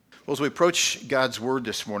Well, as we approach God's Word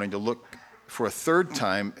this morning to look for a third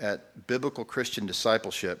time at biblical Christian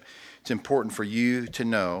discipleship, it's important for you to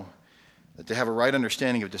know that to have a right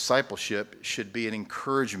understanding of discipleship should be an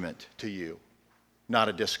encouragement to you, not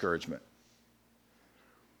a discouragement.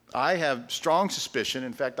 I have strong suspicion,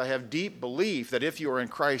 in fact, I have deep belief that if you are in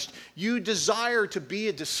Christ, you desire to be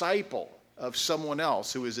a disciple of someone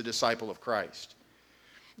else who is a disciple of Christ.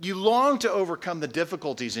 You long to overcome the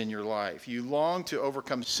difficulties in your life. You long to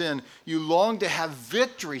overcome sin. You long to have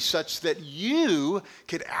victory such that you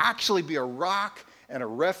could actually be a rock and a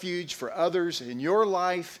refuge for others in your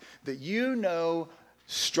life that you know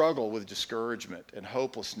struggle with discouragement and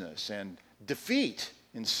hopelessness and defeat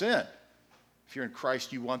in sin. If you're in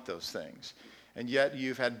Christ, you want those things. And yet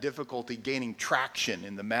you've had difficulty gaining traction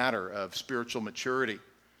in the matter of spiritual maturity.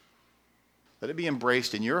 Let it be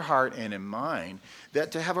embraced in your heart and in mine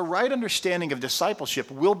that to have a right understanding of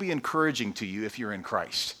discipleship will be encouraging to you if you're in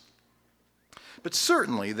Christ. But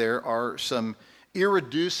certainly there are some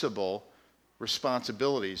irreducible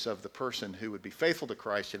responsibilities of the person who would be faithful to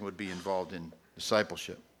Christ and would be involved in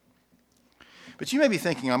discipleship. But you may be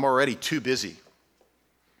thinking, I'm already too busy.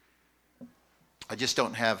 I just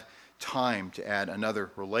don't have time to add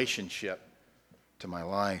another relationship to my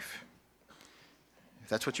life. If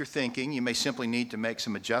that's what you're thinking, you may simply need to make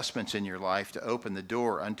some adjustments in your life to open the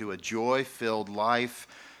door unto a joy-filled life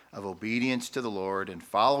of obedience to the Lord and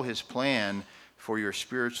follow His plan for your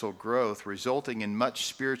spiritual growth, resulting in much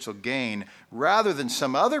spiritual gain, rather than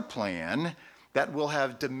some other plan that will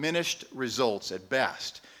have diminished results at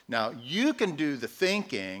best. Now, you can do the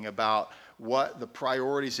thinking about what the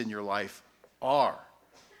priorities in your life are.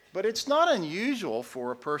 But it's not unusual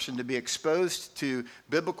for a person to be exposed to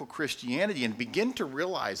biblical Christianity and begin to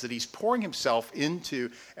realize that he's pouring himself into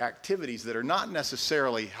activities that are not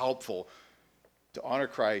necessarily helpful to honor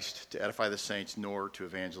Christ, to edify the saints, nor to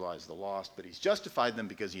evangelize the lost, but he's justified them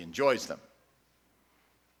because he enjoys them.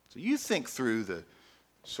 So you think through the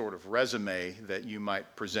sort of resume that you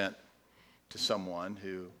might present to someone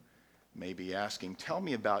who may be asking, tell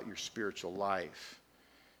me about your spiritual life.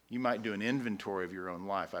 You might do an inventory of your own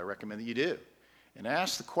life. I recommend that you do. And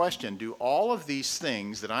ask the question, do all of these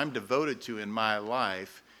things that I'm devoted to in my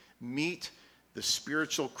life meet the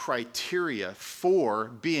spiritual criteria for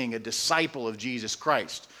being a disciple of Jesus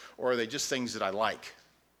Christ? Or are they just things that I like?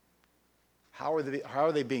 How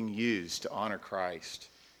are they being used to honor Christ,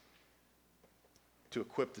 to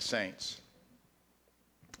equip the saints,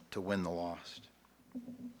 to win the lost?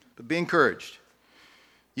 But be encouraged.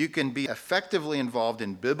 You can be effectively involved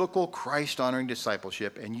in biblical Christ-honoring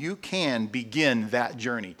discipleship, and you can begin that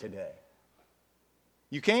journey today.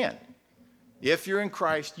 You can. If you're in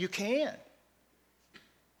Christ, you can.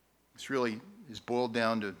 This really is boiled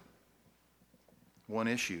down to one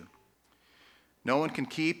issue. No one can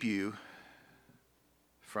keep you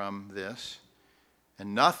from this,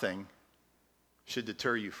 and nothing should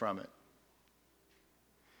deter you from it.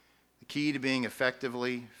 The key to being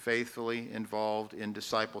effectively, faithfully involved in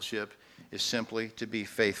discipleship is simply to be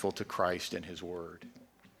faithful to Christ and His Word.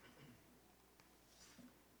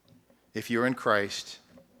 If you're in Christ,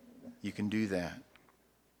 you can do that.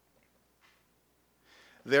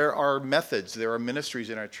 There are methods, there are ministries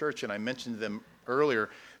in our church, and I mentioned them earlier,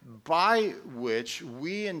 by which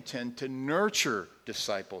we intend to nurture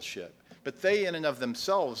discipleship. But they in and of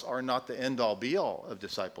themselves are not the end-all be-all of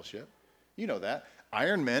discipleship. You know that.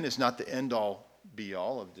 Ironman is not the end-all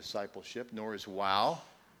be-all of discipleship, nor is WOW,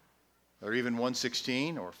 or even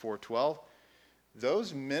 116 or 412.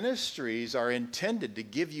 Those ministries are intended to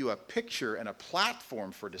give you a picture and a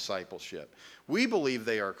platform for discipleship. We believe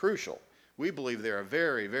they are crucial. We believe they are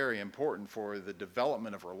very, very important for the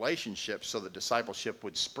development of relationships so that discipleship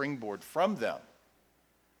would springboard from them.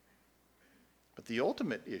 But the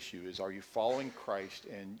ultimate issue is, are you following Christ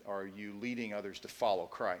and are you leading others to follow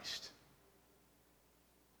Christ?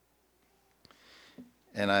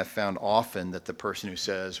 And I've found often that the person who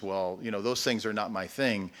says, well, those things are not my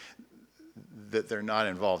thing, that they're not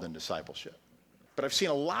involved in discipleship. But I've seen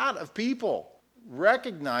a lot of people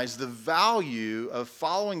recognize the value of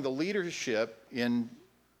following the leadership in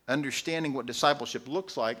understanding what discipleship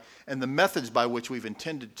looks like and the methods by which we've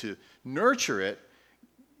intended to nurture it,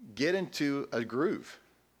 get into a groove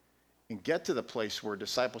and get to the place where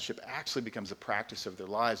discipleship actually becomes a practice of their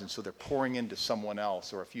lives, and so they're pouring into someone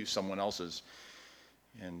else or a few someone else's.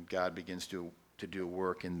 And God begins to do a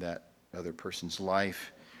work in that other person's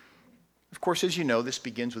life. Of course, as you know, this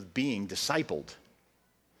begins with being discipled.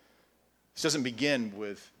 This doesn't begin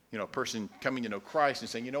with, a person coming to know Christ and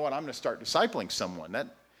saying, you know what, I'm going to start discipling someone.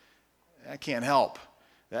 That can't help.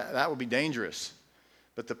 That would be dangerous.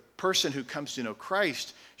 But the person who comes to know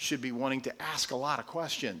Christ should be wanting to ask a lot of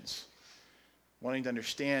questions, wanting to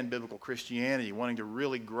understand biblical Christianity, wanting to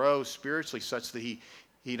really grow spiritually such that he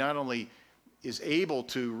not only is able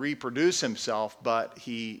to reproduce himself, but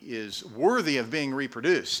he is worthy of being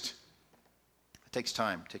reproduced. It takes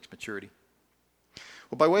time, it takes maturity.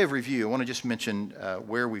 Well, by way of review, I want to just mention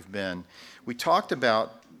where we've been. We talked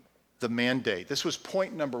about the mandate. This was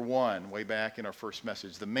point number 1 way back in our first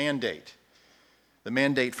message, the mandate. The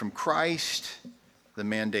mandate from Christ, the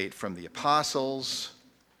mandate from the apostles.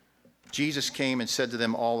 Jesus came and said to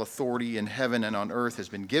them, all authority in heaven and on earth has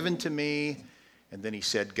been given to me. And then he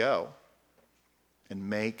said, go and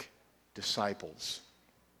make disciples.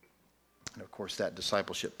 And of course, that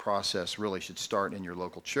discipleship process really should start in your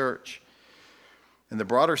local church. In the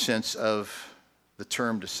broader sense of the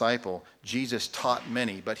term disciple, Jesus taught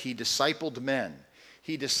many, but he discipled men.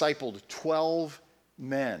 He discipled 12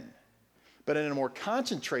 men. But in a more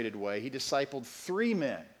concentrated way, he discipled 3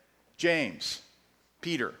 men, James,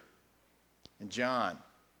 Peter, and John.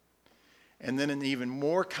 And then in an even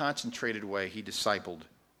more concentrated way, he discipled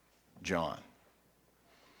John.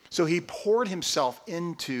 So he poured himself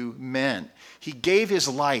into men. He gave his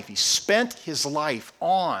life. He spent his life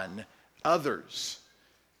on others.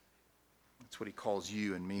 That's what he calls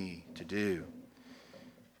you and me to do.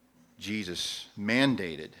 Jesus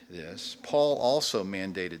mandated this. Paul also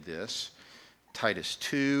mandated this. Titus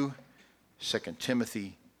 2, 2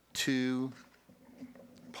 Timothy 2.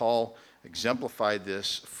 Paul exemplified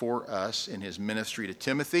this for us in his ministry to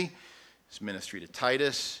Timothy, his ministry to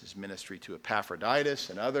Titus, his ministry to Epaphroditus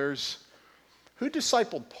and others. Who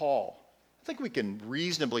discipled Paul? I think we can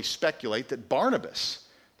reasonably speculate that Barnabas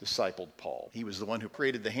discipled Paul. He was the one who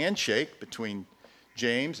created the handshake between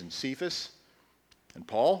James and Cephas and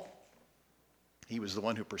Paul. He was the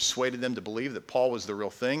one who persuaded them to believe that Paul was the real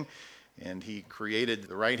thing, and he created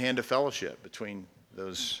the right hand of fellowship between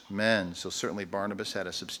those men. So certainly Barnabas had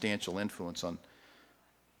a substantial influence on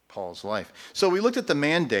Paul's life. So we looked at the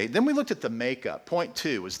mandate, then we looked at the makeup. Point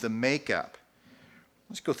 2 was the makeup.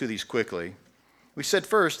 Let's go through these quickly. We said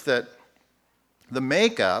first that the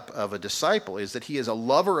makeup of a disciple is that he is a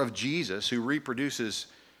lover of Jesus who reproduces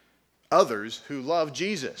others who love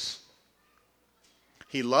Jesus.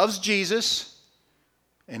 He loves Jesus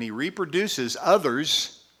and he reproduces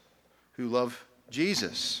others who love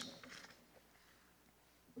Jesus.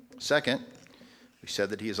 Second, we said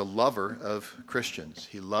that he is a lover of Christians.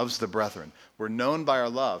 He loves the brethren. We're known by our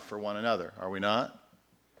love for one another, are we not?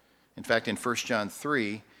 In fact, in 1 John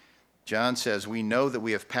 3, John says, we know that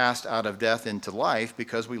we have passed out of death into life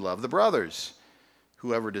because we love the brothers.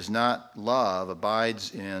 Whoever does not love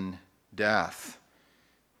abides in death.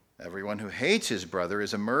 Everyone who hates his brother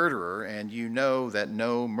is a murderer, and you know that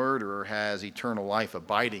no murderer has eternal life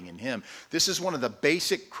abiding in him. This is one of the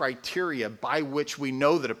basic criteria by which we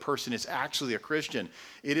know that a person is actually a Christian.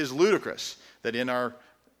 It is ludicrous that in our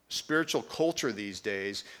spiritual culture these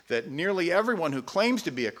days that nearly everyone who claims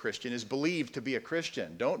to be a Christian is believed to be a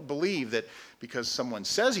Christian. Don't believe that because someone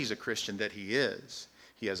says he's a Christian that he is.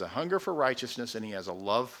 He has a hunger for righteousness and he has a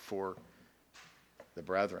love for the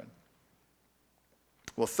brethren.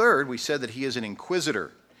 Well, third, we said that he is an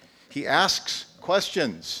inquisitor. He asks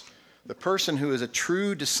questions. The person who is a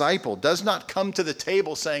true disciple does not come to the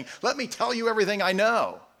table saying, let me tell you everything I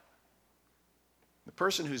know. The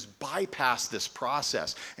person who's bypassed this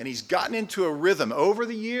process and he's gotten into a rhythm over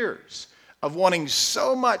the years of wanting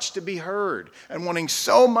so much to be heard and wanting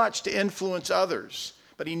so much to influence others,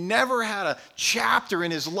 but he never had a chapter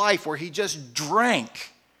in his life where he just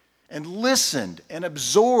drank and listened and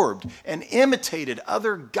absorbed and imitated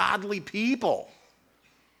other godly people.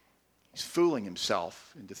 He's fooling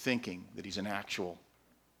himself into thinking that he's an actual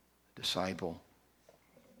disciple.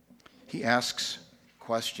 He asks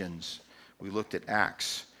questions. We looked at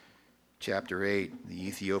Acts chapter 8, the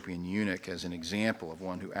Ethiopian eunuch as an example of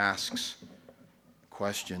one who asks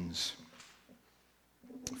questions.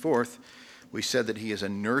 Fourth, we said that he is a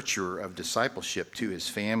nurturer of discipleship to his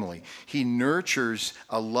family. He nurtures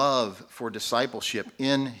a love for discipleship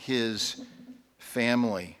in his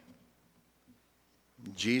family.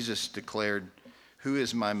 Jesus declared, "Who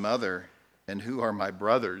is my mother and who are my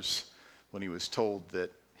brothers?" when he was told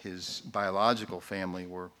that his biological family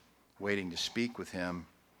were waiting to speak with him.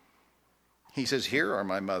 He says, "Here are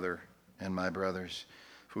my mother and my brothers.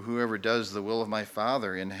 For whoever does the will of my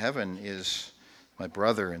Father in heaven is my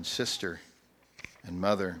brother and sister and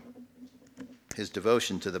mother." His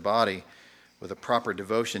devotion to the body with a proper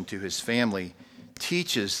devotion to his family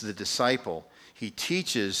teaches the disciple. He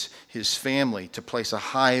teaches his family to place a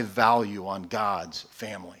high value on God's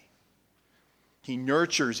family. He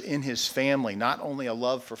nurtures in his family not only a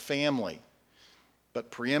love for family, but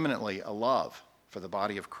preeminently a love for the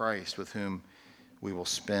body of Christ with whom we will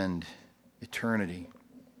spend eternity.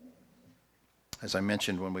 As I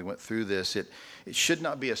mentioned when we went through this, it should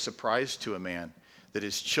not be a surprise to a man that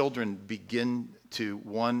his children begin to,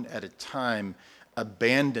 one at a time,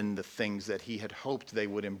 abandon the things that he had hoped they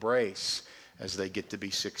would embrace as they get to be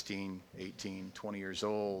 16, 18, 20 years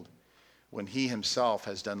old, when he himself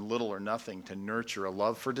has done little or nothing to nurture a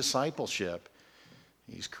love for discipleship.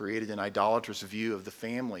 He's created an idolatrous view of the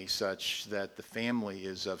family such that the family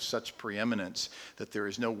is of such preeminence that there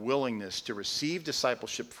is no willingness to receive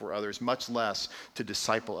discipleship for others, much less to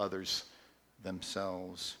disciple others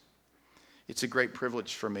themselves. It's a great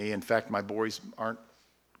privilege for me. In fact, my boys aren't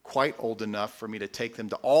quite old enough for me to take them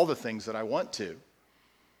to all the things that I want to.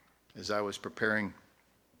 As I was preparing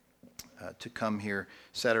to come here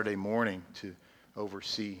Saturday morning to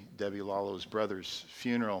oversee Debbie Lalo's brother's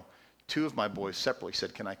funeral, two of my boys separately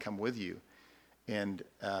said, "Can I come with you?" And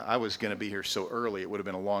I was going to be here so early, it would have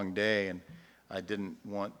been a long day, and I didn't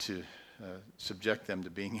want to subject them to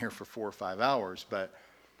being here for 4 or 5 hours, but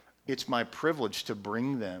it's my privilege to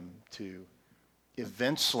bring them to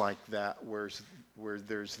events like that where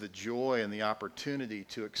there's the joy and the opportunity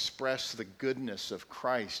to express the goodness of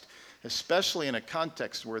Christ, especially in a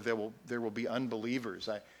context where there will be unbelievers.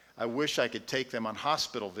 I wish I could take them on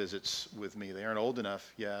hospital visits with me. They aren't old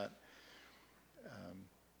enough yet.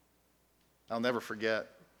 I'll never forget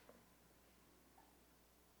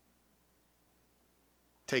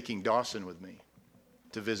taking Dawson with me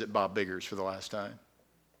to visit Bob Biggers for the last time.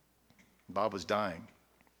 Bob was dying.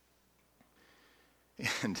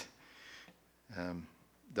 And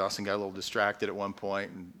Dawson got a little distracted at one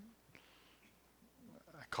point, and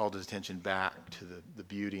I called his attention back to the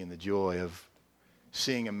beauty and the joy of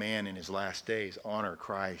seeing a man in his last days honor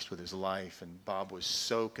Christ with his life. And Bob was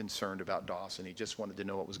so concerned about Dawson. He just wanted to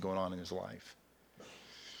know what was going on in his life.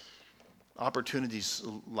 Opportunities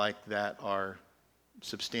like that are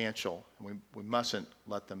substantial. We mustn't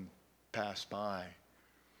let them pass by.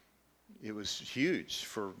 It was huge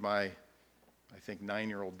for my, I think,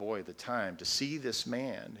 9-year-old boy at the time to see this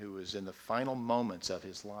man who was in the final moments of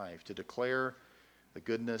his life to declare the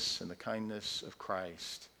goodness and the kindness of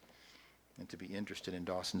Christ, and to be interested in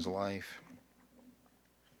Dawson's life.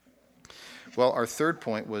 Well, our third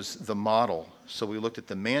point was the model. So we looked at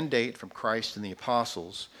the mandate from Christ and the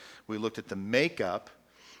apostles. We looked at the makeup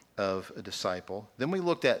of a disciple. Then we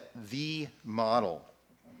looked at the model.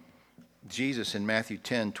 Jesus in Matthew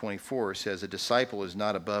 10:24 says, "A disciple is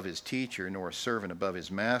not above his teacher, nor a servant above his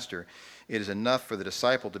master. It is enough for the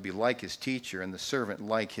disciple to be like his teacher and the servant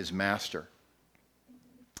like his master."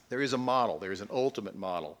 There is a model. There is an ultimate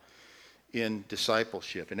model in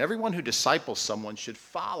discipleship. And everyone who disciples someone should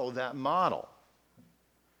follow that model.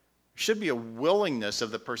 There should be a willingness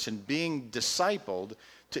of the person being discipled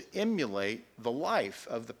to emulate the life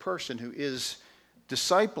of the person who is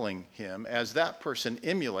discipling him, as that person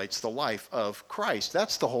emulates the life of Christ.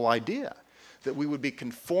 That's the whole idea, that we would be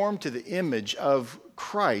conformed to the image of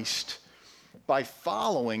Christ by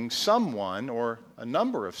following someone or a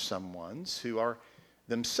number of someones who are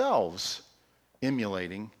themselves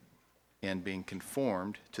emulating and being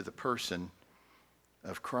conformed to the person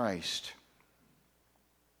of Christ.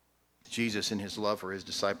 Jesus, in his love for his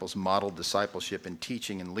disciples, modeled discipleship in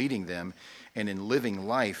teaching and leading them and in living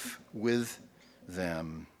life with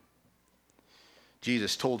them.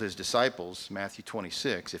 Jesus told his disciples, Matthew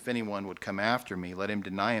 26, "If anyone would come after me, let him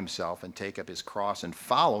deny himself and take up his cross and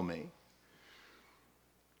follow me."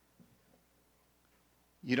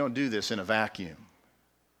 You don't do this in a vacuum.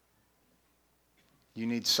 You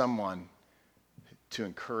need someone to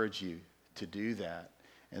encourage you to do that.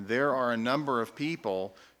 And there are a number of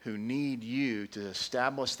people who need you to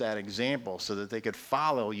establish that example so that they could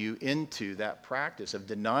follow you into that practice of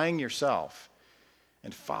denying yourself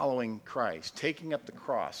and following Christ, taking up the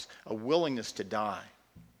cross, a willingness to die.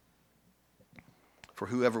 "For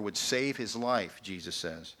whoever would save his life," Jesus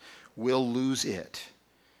says, "will lose it.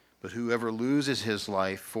 But whoever loses his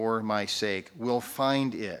life for my sake will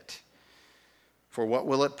find it. For what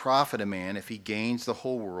will it profit a man if he gains the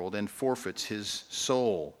whole world and forfeits his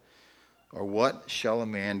soul? Or what shall a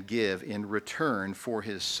man give in return for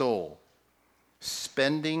his soul?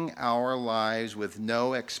 Spending our lives with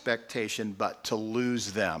no expectation but to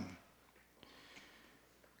lose them."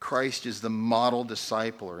 Christ is the model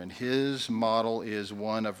discipler, and his model is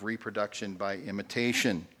one of reproduction by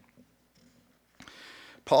imitation.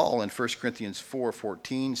 Paul in 1 Corinthians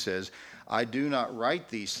 4:14 says, "I do not write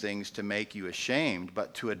these things to make you ashamed,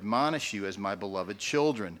 but to admonish you as my beloved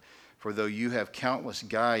children. For though you have countless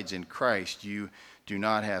guides in Christ, you do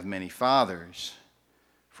not have many fathers.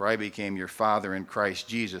 For I became your father in Christ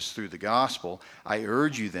Jesus through the gospel. I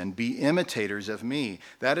urge you then, be imitators of me.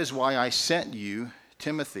 That is why I sent you,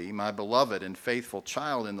 Timothy, my beloved and faithful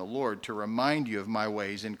child in the Lord, to remind you of my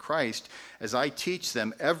ways in Christ, as I teach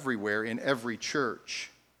them everywhere in every church.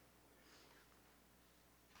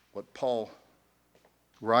 What Paul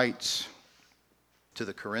writes to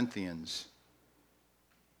the Corinthians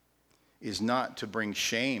is not to bring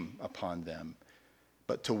shame upon them,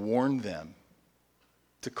 but to warn them,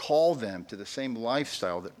 to call them to the same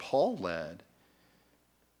lifestyle that Paul led,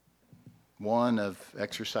 one of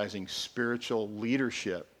exercising spiritual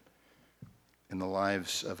leadership in the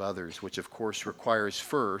lives of others, which of course requires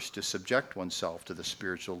first to subject oneself to the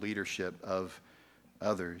spiritual leadership of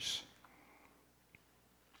others.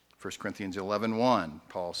 1 Corinthians 11:1,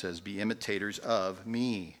 Paul says, be imitators of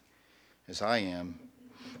me, as I am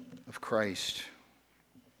of Christ.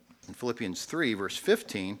 In Philippians 3, verse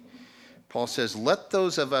 15, Paul says, let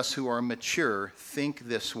those of us who are mature think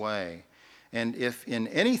this way. And if in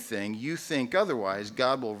anything you think otherwise,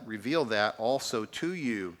 God will reveal that also to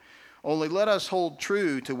you. Only let us hold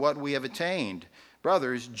true to what we have attained.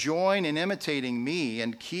 Brothers, join in imitating me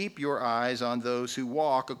and keep your eyes on those who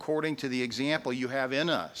walk according to the example you have in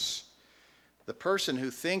us. The person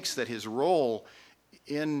who thinks that his role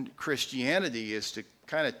in Christianity is to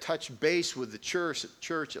kind of touch base with the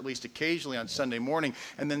church at least occasionally on Sunday morning,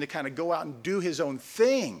 and then to kind of go out and do his own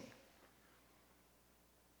thing,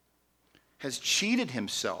 has cheated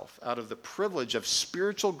himself out of the privilege of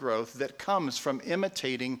spiritual growth that comes from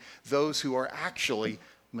imitating those who are actually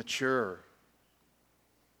mature.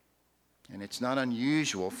 And it's not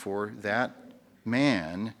unusual for that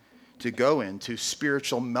man to go into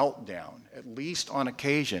spiritual meltdown, at least on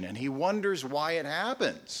occasion, and he wonders why it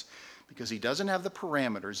happens. Because he doesn't have the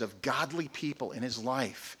parameters of godly people in his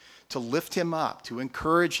life to lift him up, to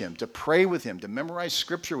encourage him, to pray with him, to memorize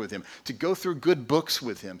scripture with him, to go through good books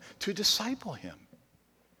with him, to disciple him.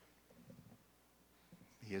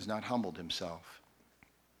 He has not humbled himself.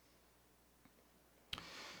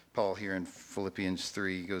 Paul here in Philippians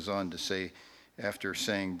 3 goes on to say, after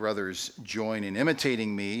saying, brothers, join in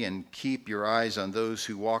imitating me and keep your eyes on those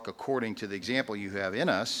who walk according to the example you have in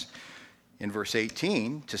us, in verse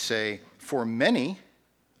 18, to say, for many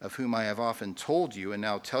of whom I have often told you and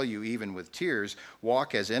now tell you even with tears,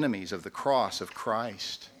 walk as enemies of the cross of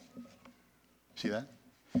Christ. See that?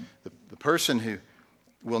 The person who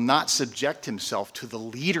will not subject himself to the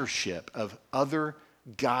leadership of other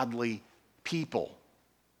godly people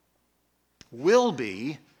will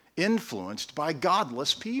be influenced by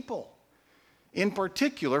godless people. In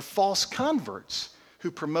particular, false converts who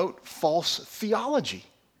promote false theology.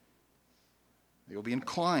 They will be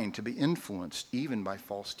inclined to be influenced even by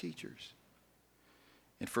false teachers.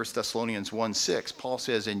 In 1 Thessalonians 1:6, Paul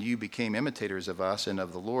says, and you became imitators of us and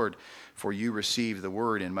of the Lord, for you received the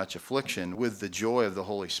word in much affliction with the joy of the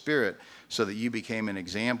Holy Spirit, so that you became an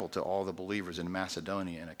example to all the believers in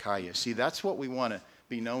Macedonia and Achaia. See, that's what we want to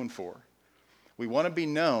be known for. We want to be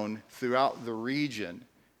known throughout the region,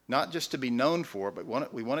 not just to be known for, but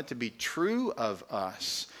we want it to be true of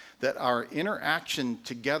us, that our interaction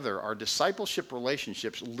together, our discipleship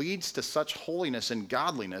relationships, leads to such holiness and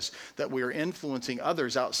godliness that we are influencing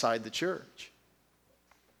others outside the church.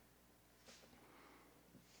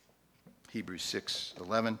 Hebrews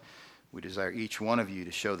 6:11, we desire each one of you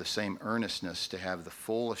to show the same earnestness, to have the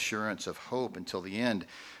full assurance of hope until the end,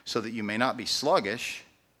 so that you may not be sluggish,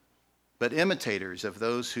 but imitators of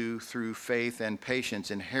those who through faith and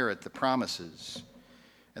patience inherit the promises.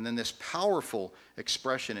 And then this powerful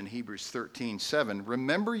expression in Hebrews 13:7,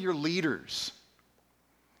 remember your leaders,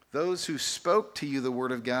 those who spoke to you the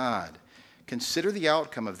word of God. Consider the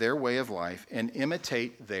outcome of their way of life and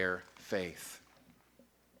imitate their faith.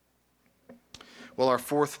 Well, our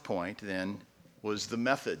fourth point then was the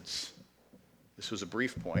methods. This was a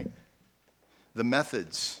brief point. The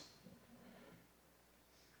methods.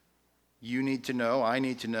 You need to know, I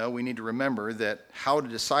need to know, we need to remember that how to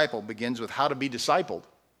disciple begins with how to be discipled.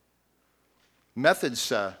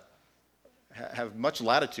 Methods have much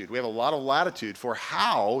latitude. We have a lot of latitude for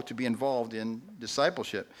how to be involved in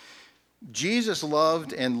discipleship. Jesus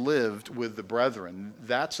loved and lived with the brethren.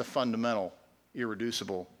 That's a fundamental,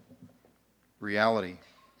 irreducible reality.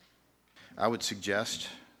 I would suggest,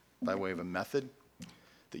 by way of a method,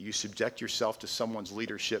 that you subject yourself to someone's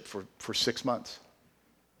leadership for 6 months.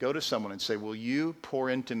 Go to someone and say, will you pour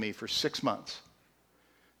into me for 6 months?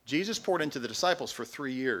 Jesus poured into the disciples for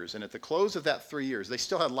 3 years, and at the close of that 3 years, they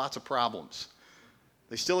still had lots of problems.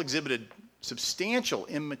 They still exhibited substantial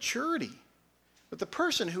immaturity. But the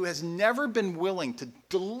person who has never been willing to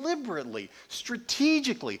deliberately,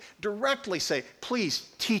 strategically, directly say,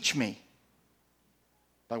 please teach me,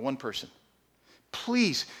 by one person.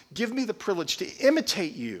 Please give me the privilege to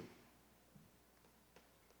imitate you,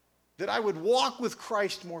 that I would walk with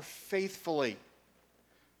Christ more faithfully.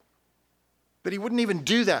 But he wouldn't even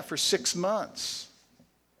do that for 6 months.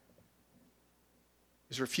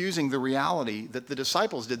 He's refusing the reality that the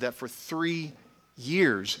disciples did that for 3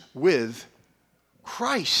 years with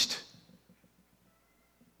Christ.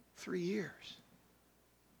 3 years.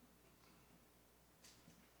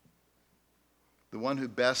 The one who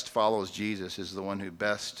best follows Jesus is the one who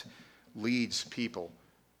best leads people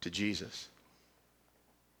to Jesus.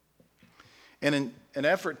 And in an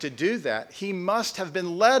effort to do that, he must have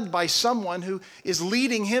been led by someone who is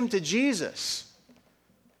leading him to Jesus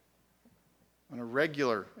on a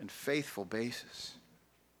regular and faithful basis.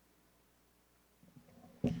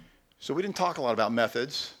 So we didn't talk a lot about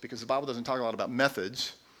methods, because the Bible doesn't talk a lot about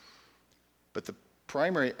methods. But the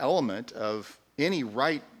primary element of any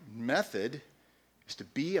right method is to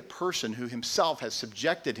be a person who himself has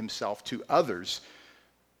subjected himself to others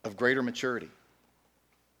of greater maturity.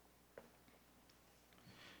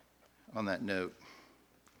 On that note,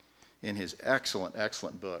 in his excellent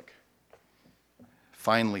book,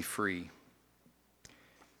 Finally Free,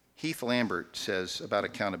 Heath Lambert says about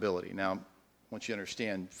accountability. Now, I want you to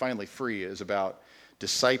understand, Finally Free is about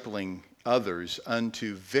discipling others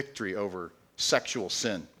unto victory over sexual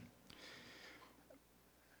sin.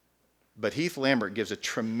 But Heath Lambert gives a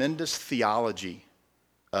tremendous theology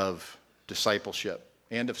of discipleship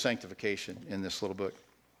and of sanctification in this little book.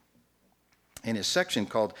 In his section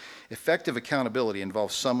called Effective Accountability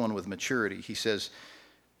Involves Someone with Maturity, he says,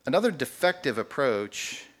 another defective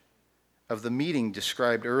approach of the meeting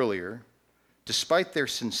described earlier, despite their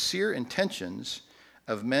sincere intentions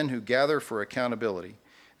of men who gather for accountability,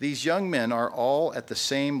 these young men are all at the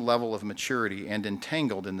same level of maturity and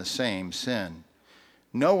entangled in the same sin.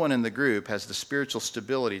 No one in the group has the spiritual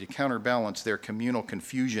stability to counterbalance their communal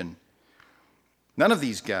confusion. None of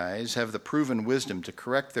these guys have the proven wisdom to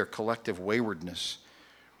correct their collective waywardness.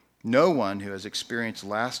 No one who has experienced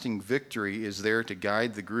lasting victory is there to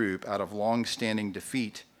guide the group out of long-standing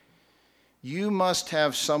defeat. You must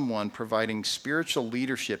have someone providing spiritual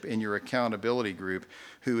leadership in your accountability group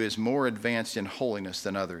who is more advanced in holiness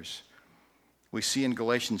than others. We see in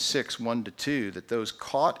Galatians 6, 1-2, that those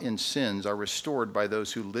caught in sins are restored by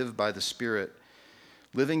those who live by the Spirit.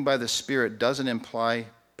 Living by the Spirit doesn't imply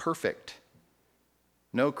perfect.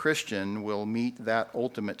 No Christian will meet that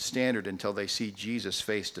ultimate standard until they see Jesus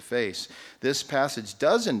face to face. This passage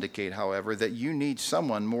does indicate, however, that you need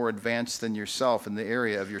someone more advanced than yourself in the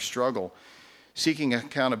area of your struggle. Seeking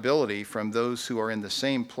accountability from those who are in the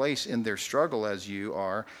same place in their struggle as you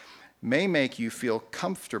are may make you feel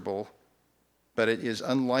comfortable, but it is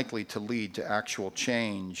unlikely to lead to actual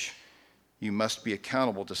change. You must be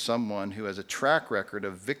accountable to someone who has a track record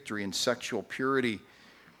of victory in sexual purity.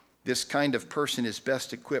 This kind of person is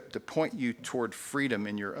best equipped to point you toward freedom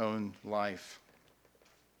in your own life.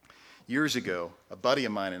 Years ago, a buddy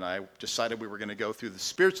of mine and I decided we were going to go through the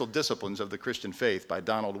Spiritual Disciplines of the Christian Faith by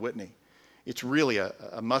Donald Whitney. It's really a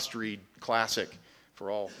must-read classic for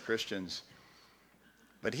all Christians.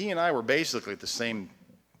 But he and I were basically at the same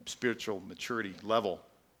spiritual maturity level.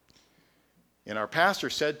 And our pastor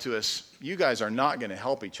said to us, you guys are not going to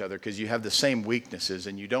help each other because you have the same weaknesses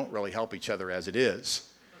and you don't really help each other as it is.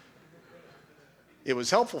 It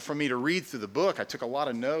was helpful for me to read through the book. I took a lot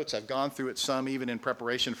of notes. I've gone through it some even in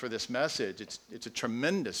preparation for this message. It's a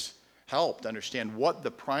tremendous help to understand what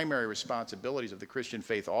the primary responsibilities of the Christian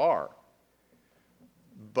faith are.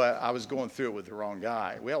 But I was going through it with the wrong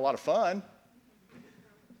guy. We had a lot of fun,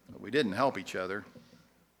 but we didn't help each other.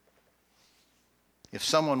 If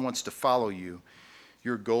someone wants to follow you,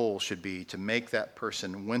 your goal should be to make that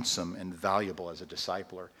person winsome and valuable as a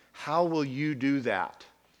discipler. How will you do that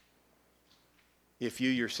if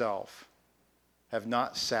you yourself have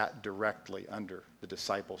not sat directly under the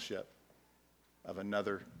discipleship of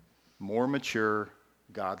another more mature,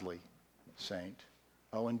 godly saint?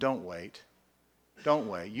 Oh, and don't wait. Don't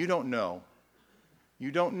wait. You don't know.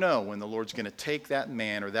 You don't know when the Lord's going to take that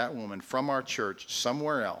man or that woman from our church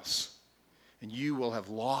somewhere else, and you will have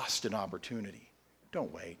lost an opportunity.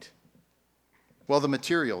 Don't wait. Well, the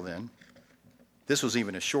material then, this was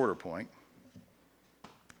even a shorter point.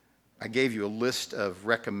 I gave you a list of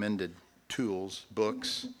recommended tools,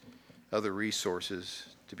 books, other resources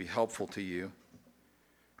to be helpful to you.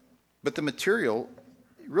 But the material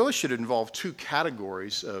really should involve two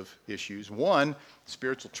categories of issues. One,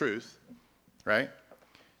 spiritual truth, right?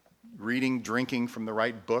 reading, drinking from the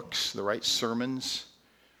right books, the right sermons,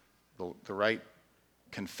 the right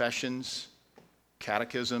confessions,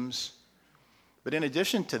 catechisms. But in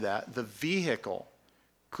addition to that, the vehicle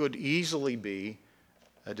could easily be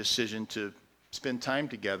a decision to spend time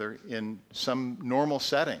together in some normal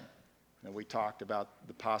setting. And we talked about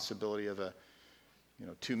the possibility of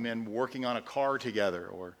two men working on a car together,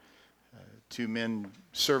 or two men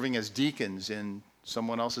serving as deacons in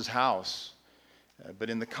someone else's house.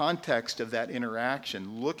 But in the context of that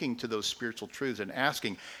interaction, looking to those spiritual truths and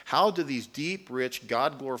asking, how do these deep, rich,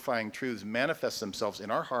 God-glorifying truths manifest themselves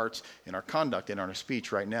in our hearts, in our conduct, in our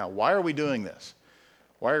speech right now? Why are we doing this?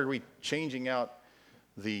 Why are we changing out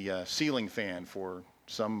the ceiling fan for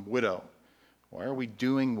some widow? Why are we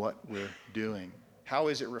doing what we're doing? How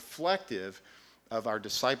is it reflective of our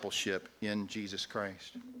discipleship in Jesus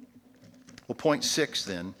Christ? Well, point 6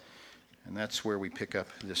 then, and that's where we pick up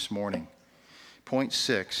this morning. Point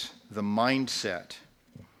 6, the mindset.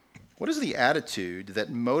 What is the attitude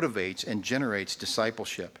that motivates and generates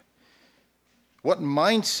discipleship? What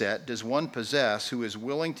mindset does one possess who is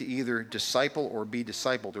willing to either disciple or be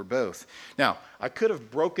discipled, or both? Now, I could have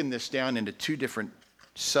broken this down into two different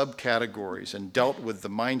subcategories and dealt with the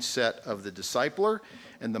mindset of the discipler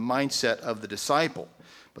and the mindset of the disciple.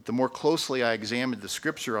 But the more closely I examined the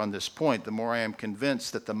scripture on this point, the more I am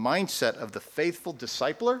convinced that the mindset of the faithful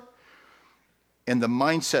discipler and the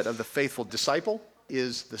mindset of the faithful disciple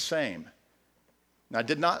is the same. Now, I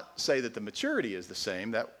did not say that the maturity is the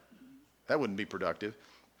same. That wouldn't be productive.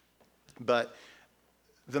 But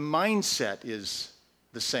the mindset is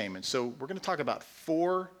the same. And so we're going to talk about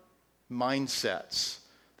 4 mindsets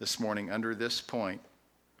this morning under this point.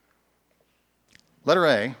 Letter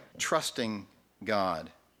A, trusting God.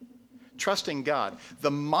 Trusting God. The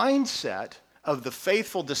mindset of the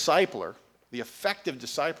faithful discipler, the effective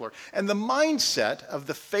discipler, and the mindset of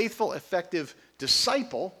the faithful, effective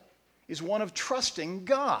disciple is one of trusting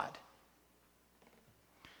God.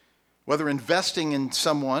 Whether investing in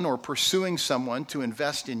someone or pursuing someone to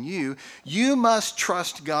invest in you, you must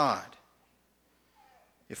trust God.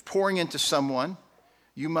 If pouring into someone,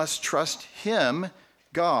 you must trust Him,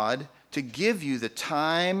 God, to give you the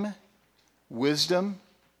time, wisdom,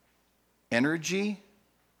 energy,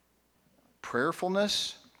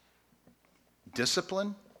 prayerfulness,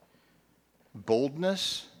 discipline,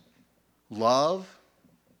 boldness, love,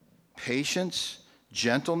 patience,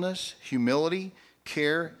 gentleness, humility,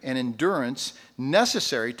 care, and endurance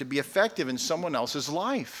necessary to be effective in someone else's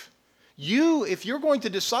life. You, if you're going to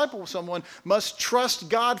disciple someone, must trust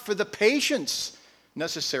God for the patience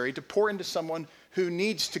necessary to pour into someone who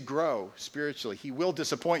needs to grow spiritually. He will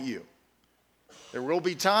disappoint you. There will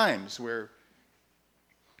be times where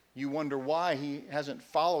you wonder why He hasn't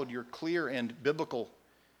followed your clear and biblical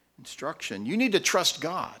instruction. You need to trust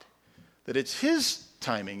God that it's His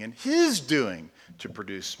timing and His doing to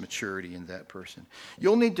produce maturity in that person.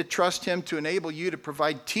 You'll need to trust Him to enable you to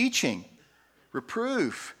provide teaching,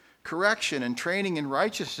 reproof, correction, and training in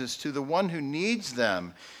righteousness to the one who needs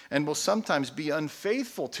them and will sometimes be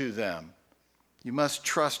unfaithful to them. You must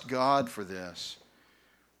trust God for this.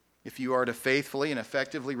 If you are to faithfully and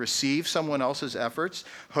effectively receive someone else's efforts,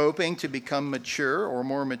 hoping to become mature or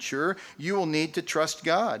more mature, you will need to trust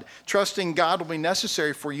God. Trusting God will be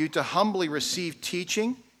necessary for you to humbly receive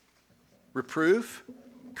teaching, reproof,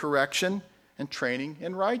 correction, and training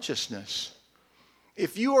in righteousness.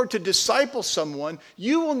 If you are to disciple someone,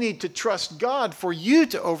 you will need to trust God for you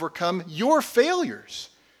to overcome your failures,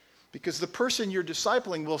 because the person you're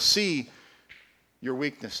discipling will see your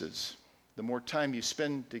weaknesses. The more time you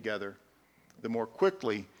spend together, the more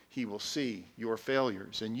quickly he will see your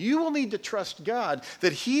failures. And you will need to trust God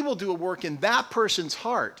that He will do a work in that person's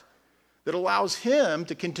heart that allows him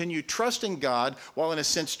to continue trusting God while, in a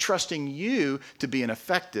sense, trusting you to be an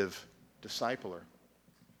effective discipler.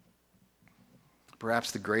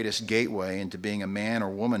 Perhaps the greatest gateway into being a man or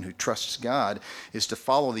woman who trusts God is to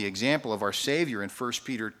follow the example of our Savior in 1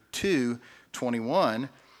 Peter 2:21,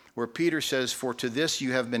 where Peter says, "For to this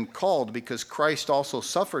you have been called, because Christ also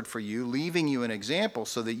suffered for you, leaving you an example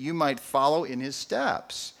so that you might follow in His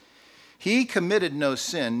steps. He committed no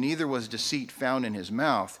sin, neither was deceit found in His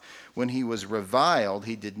mouth. When He was reviled,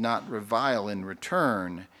 He did not revile in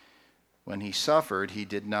return. When He suffered, He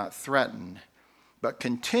did not threaten, but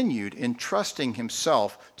continued entrusting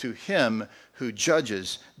Himself to Him who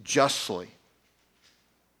judges justly."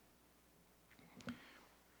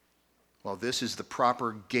 While this is the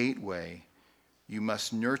proper gateway, you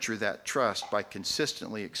must nurture that trust by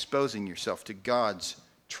consistently exposing yourself to God's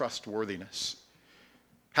trustworthiness.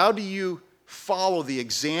 How do you follow the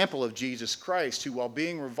example of Jesus Christ, who, while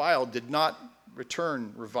being reviled, did not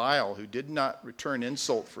return revile, who did not return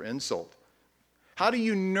insult for insult? How do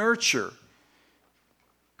you nurture,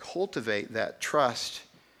 cultivate that trust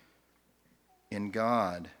in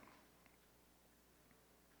God?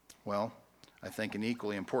 Well, I think an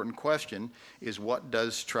equally important question is, what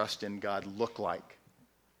does trust in God look like?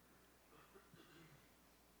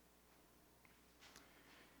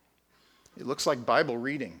 It looks like Bible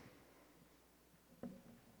reading.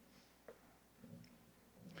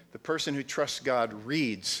 The person who trusts God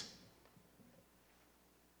reads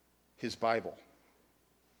his Bible.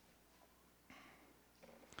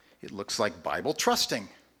 It looks like Bible trusting.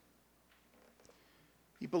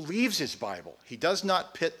 He believes his Bible. He does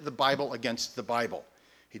not pit the Bible against the Bible.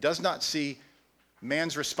 He does not see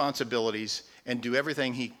man's responsibilities and do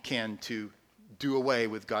everything he can to do away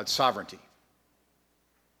with God's sovereignty.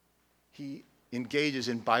 He engages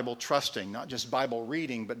in Bible trusting, not just Bible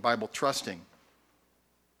reading, but Bible trusting.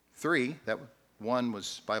 3, that 1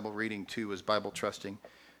 was Bible reading, 2 was Bible trusting.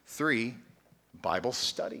 3, Bible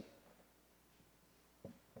study.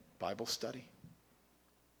 Bible study.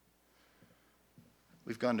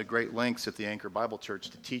 We've gone to great lengths at the Anchor Bible Church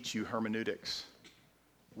to teach you hermeneutics.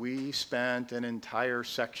 We spent an entire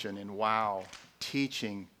section in WOW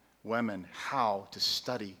teaching women how to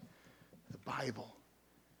study the Bible,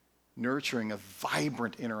 nurturing a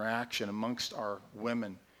vibrant interaction amongst our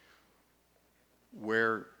women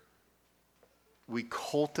where we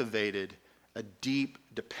cultivated a deep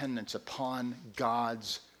dependence upon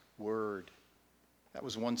God's Word. That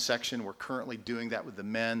was one section. We're currently doing that with the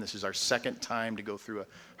men. This is our second time to go through a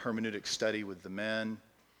hermeneutic study with the men.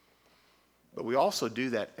 But we also do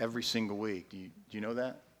that every single week. Do you know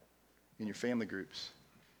that? In your family groups.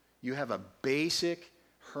 You have a basic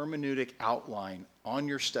hermeneutic outline on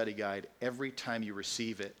your study guide every time you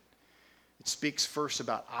receive it. It speaks first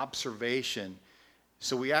about observation.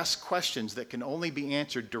 So we ask questions that can only be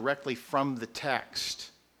answered directly from the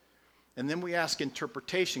text. And then we ask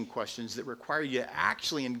interpretation questions that require you to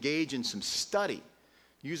actually engage in some study,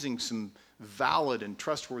 using some valid and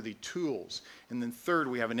trustworthy tools. And then third,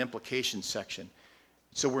 we have an implication section.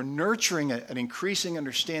 So we're nurturing an increasing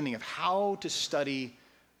understanding of how to study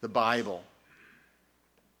the Bible.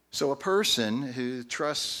 So a person who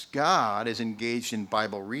trusts God is engaged in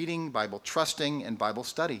Bible reading, Bible trusting, and Bible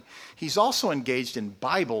study. He's also engaged in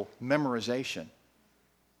Bible memorization.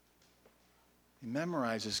 He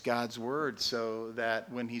memorizes God's Word so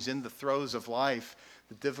that when he's in the throes of life,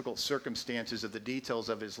 the difficult circumstances of the details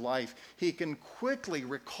of his life, he can quickly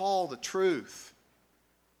recall the truth.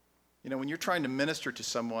 You know, when you're trying to minister to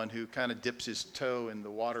someone who kind of dips his toe in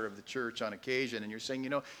the water of the church on occasion, and you're saying, you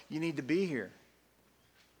know, you need to be here.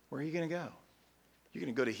 Where are you going to go? You're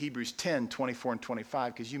going to go to Hebrews 10, 24 and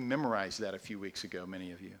 25, because you memorized that a few weeks ago,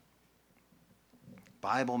 many of you.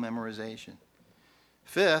 Bible memorization.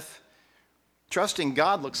 Fifth, trusting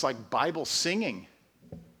God looks like Bible singing.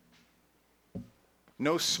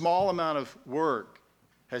 No small amount of work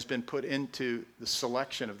has been put into the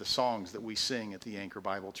selection of the songs that we sing at the Anchor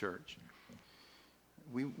Bible Church.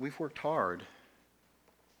 We've worked hard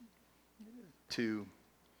to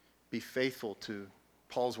be faithful to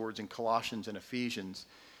Paul's words in Colossians and Ephesians,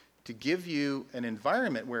 to give you an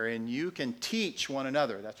environment wherein you can teach one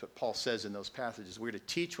another. That's what Paul says in those passages. We're to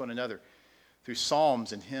teach one another through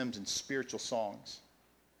psalms and hymns and spiritual songs.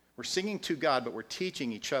 We're singing to God, but we're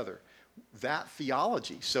teaching each other that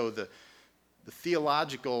theology. So the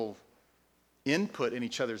theological input in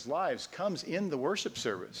each other's lives comes in the worship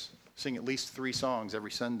service. Sing at least 3 songs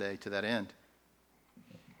every Sunday to that end.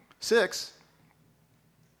 6,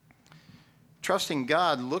 trusting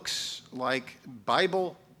God looks like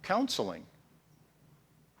Bible counseling.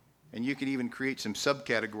 And you can even create some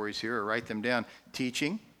subcategories here or write them down.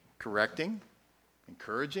 Teaching, correcting,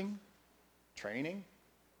 encouraging, training.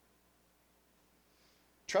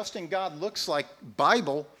 Trusting God looks like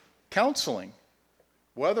Bible counseling.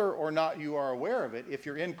 Whether or not you are aware of it, if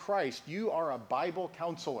you're in Christ, you are a Bible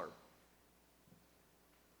counselor.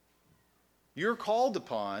 You're called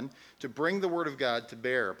upon to bring the Word of God to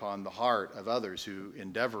bear upon the heart of others who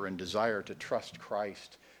endeavor and desire to trust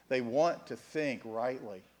Christ. They want to think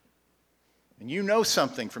rightly. And you know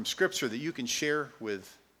something from Scripture that you can share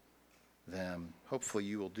with them. Hopefully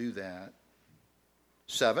you will do that.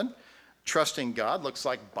 7, trusting God looks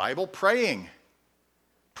like Bible praying.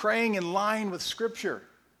 Praying in line with Scripture.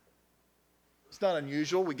 It's not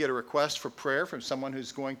unusual. We get a request for prayer from someone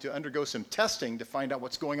who's going to undergo some testing to find out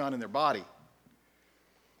what's going on in their body.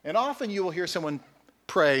 And often you will hear someone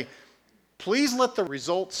pray, please let the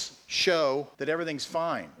results show that everything's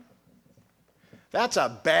fine. That's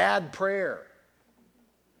a bad prayer.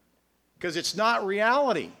 Because it's not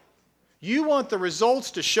reality. You want the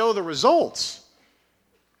results to show the results.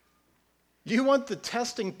 You want the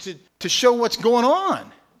testing to show what's going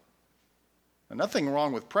on. And nothing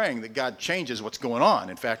wrong with praying that God changes what's going on.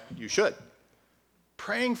 In fact, you should.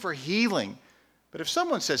 Praying for healing. But if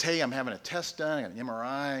someone says, hey, I'm having a test done, I got an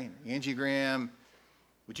MRI, an angiogram,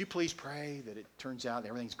 would you please pray that it turns out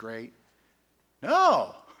everything's great?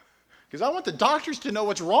 No, because I want the doctors to know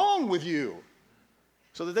what's wrong with you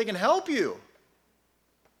so that they can help you.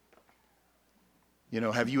 You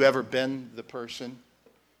know, have you ever been the person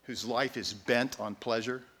whose life is bent on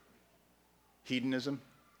pleasure, hedonism?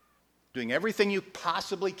 Doing everything you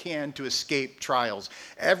possibly can to escape trials,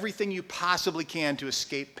 everything you possibly can to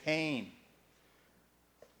escape pain.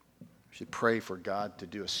 You should pray for God to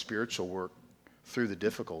do a spiritual work through the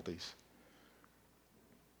difficulties.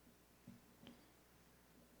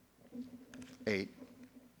 8,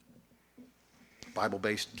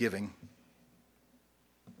 Bible-based giving.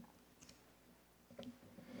 A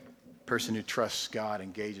person who trusts God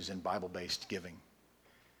engages in Bible-based giving.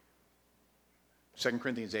 2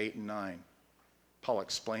 Corinthians 8 and 9, Paul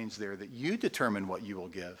explains there that you determine what you will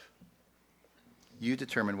give. You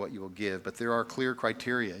determine what you will give, but there are clear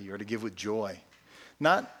criteria. You are to give with joy,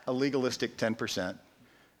 not a legalistic 10%.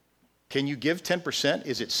 Can you give 10%?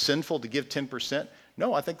 Is it sinful to give 10%?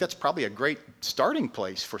 No, I think that's probably a great starting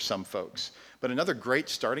place for some folks. But another great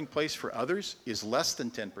starting place for others is less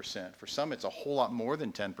than 10%. For some, it's a whole lot more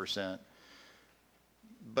than 10%.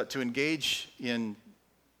 But to engage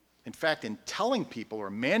in fact, in telling people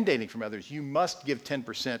or mandating from others, you must give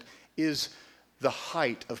 10%, is the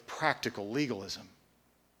height of practical legalism.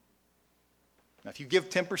 Now, if you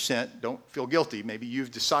give 10%, don't feel guilty. Maybe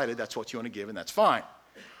you've decided that's what you want to give, and that's fine.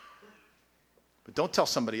 But don't tell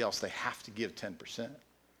somebody else they have to give 10%.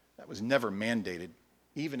 That was never mandated,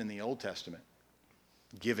 even in the Old Testament,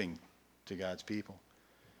 giving to God's people.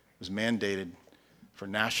 It was mandated for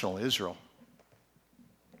national Israel.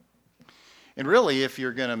 And really, if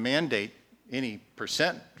you're going to mandate any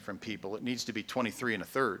percent from people, it needs to be 23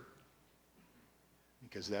 1/3,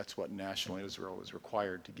 because that's what national Israel was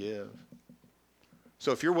required to give.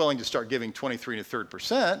 So if you're willing to start giving 23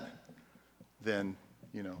 1/3%, then,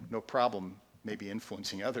 no problem maybe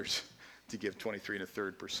influencing others to give 23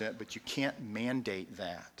 1/3%, but you can't mandate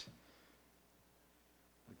that.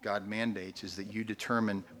 What God mandates is that you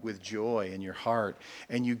determine with joy in your heart,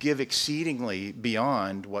 and you give exceedingly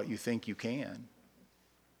beyond what you think you can.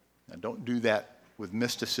 Now, don't do that with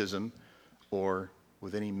mysticism or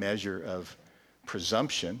with any measure of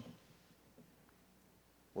presumption.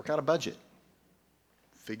 Work out a budget.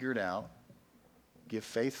 Figure it out. Give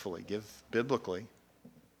faithfully. Give biblically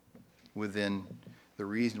within the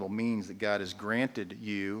reasonable means that God has granted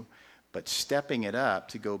you, but stepping it up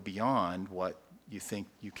to go beyond what you think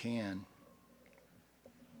you can.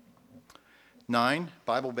 9,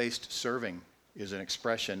 Bible-based serving is an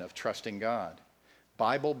expression of trusting God.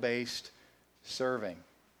 Bible-based serving.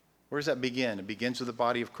 Where does that begin? It begins with the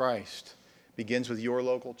body of Christ. It begins with your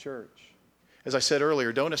local church. As I said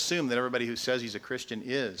earlier, don't assume that everybody who says he's a Christian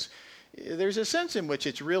is. There's a sense in which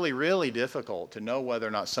it's really, really difficult to know whether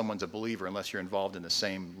or not someone's a believer unless you're involved in the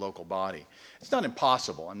same local body. It's not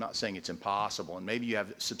impossible. I'm not saying it's impossible. And maybe you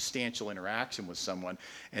have substantial interaction with someone,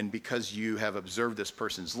 and because you have observed this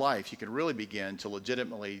person's life, you can really begin to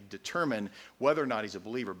legitimately determine whether or not he's a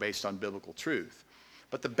believer based on biblical truth.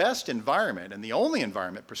 But the best environment, and the only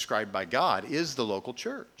environment prescribed by God, is the local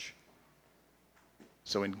church.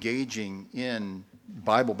 So engaging in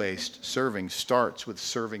Bible-based serving starts with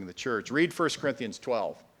serving the church. Read 1 Corinthians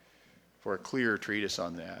 12 for a clear treatise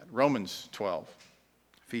on that. Romans 12,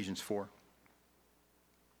 Ephesians 4.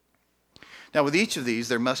 Now, with each of these,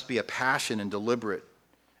 there must be a passion and deliberate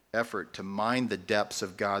effort to mine the depths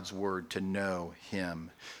of God's word, to know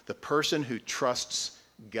him. The person who trusts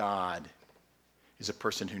God is a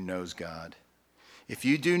person who knows God. If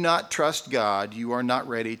you do not trust God, you are not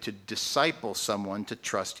ready to disciple someone to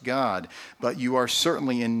trust God, but you are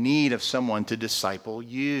certainly in need of someone to disciple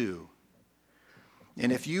you.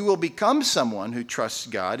 And if you will become someone who trusts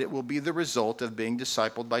God, it will be the result of being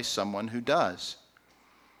discipled by someone who does.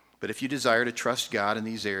 But if you desire to trust God in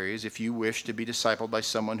these areas, if you wish to be discipled by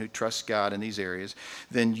someone who trusts God in these areas,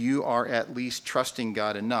 then you are at least trusting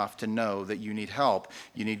God enough to know that you need help,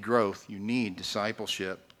 you need growth, you need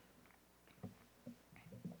discipleship.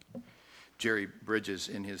 Jerry Bridges,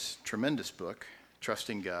 in his tremendous book,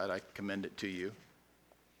 Trusting God, I commend it to you.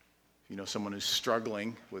 If you know someone who's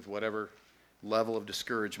struggling with whatever level of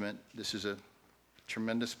discouragement, this is a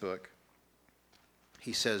tremendous book.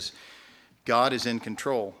 He says, God is in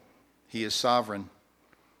control. He is sovereign.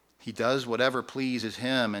 He does whatever pleases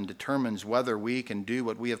him and determines whether we can do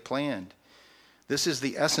what we have planned. This is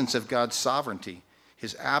the essence of God's sovereignty,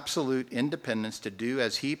 his absolute independence to do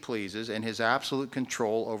as he pleases and his absolute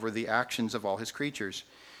control over the actions of all his creatures.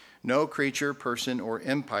 No creature, person, or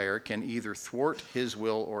empire can either thwart his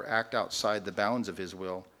will or act outside the bounds of his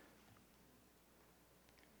will.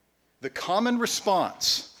 The common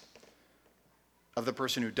response of the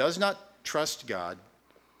person who does not trust God,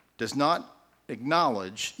 does not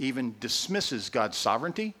acknowledge, even dismisses God's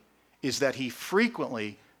sovereignty, is that he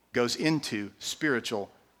frequently goes into spiritual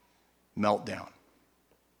meltdown.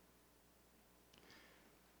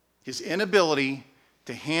 His inability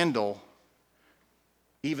to handle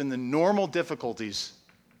even the normal difficulties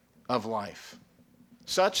of life,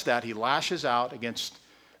 such that he lashes out against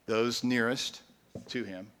those nearest to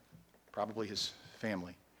him, probably his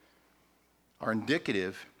family, are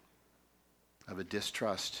indicative of a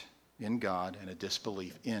distrust in God and a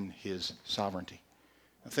disbelief in his sovereignty.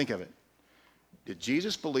 Now think of it. Did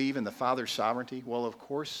Jesus believe in the Father's sovereignty? Well, of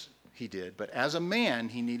course he did. But as a man,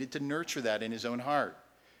 he needed to nurture that in his own heart.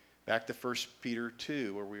 Back to 1 Peter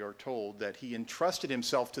 2, where we are told that he entrusted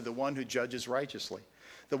himself to the one who judges righteously.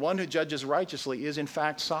 The one who judges righteously is in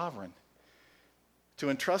fact sovereign. To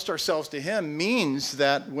entrust ourselves to him means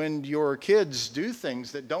that when your kids do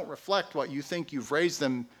things that don't reflect what you think you've raised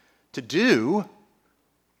them to do,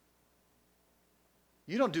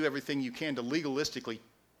 you don't do everything you can to legalistically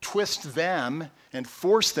twist them and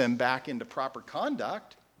force them back into proper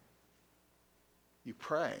conduct. You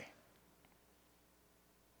pray.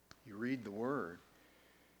 You read the word.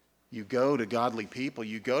 You go to godly people.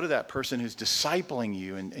 You go to that person who's discipling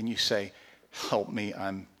you and you say, help me,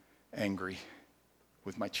 I'm angry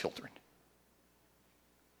with my children.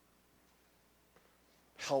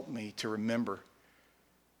 Help me to remember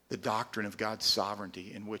the doctrine of God's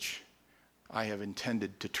sovereignty in which I have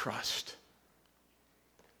intended to trust,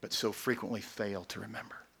 but so frequently fail to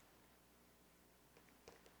remember.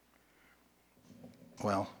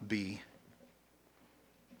 Well, B,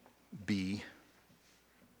 the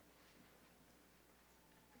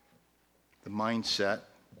mindset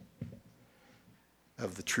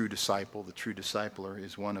of the true disciple, the true discipler,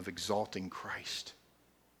 is one of exalting Christ.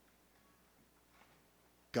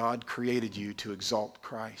 God created you to exalt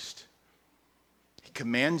Christ. He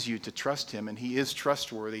commands you to trust him, and he is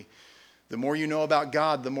trustworthy. The more you know about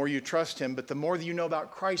God, the more you trust him, but the more that you know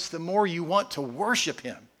about Christ, the more you want to worship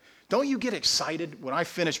him. Don't you get excited when I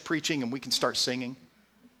finish preaching and we can start singing?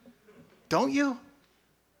 Don't you?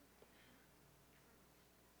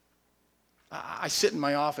 I sit in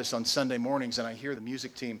my office on Sunday mornings and I hear the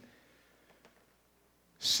music team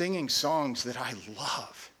singing songs that I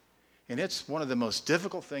love. And it's one of the most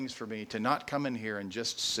difficult things for me to not come in here and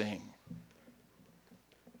just sing.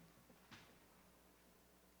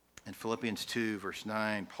 In Philippians 2, verse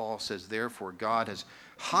 9, Paul says, therefore God has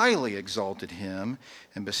highly exalted him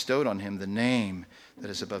and bestowed on him the name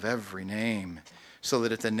that is above every name, so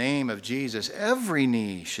that at the name of Jesus every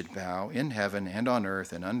knee should bow in heaven and on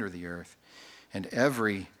earth and under the earth, and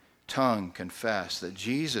every tongue confess that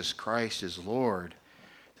Jesus Christ is Lord,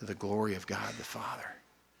 to the glory of God the Father.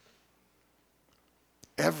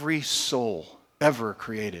 Every soul ever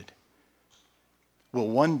created will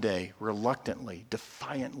one day reluctantly,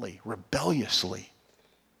 defiantly, rebelliously,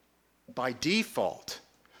 by default,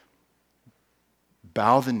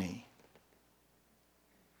 bow the knee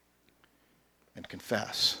and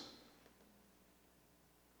confess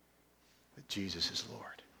that Jesus is Lord.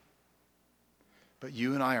 But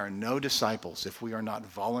you and I are no disciples if we are not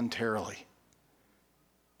voluntarily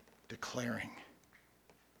declaring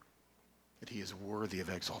that he is worthy of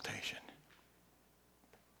exaltation.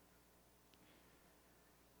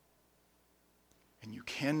 And you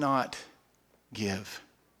cannot give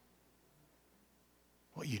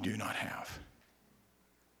what you do not have.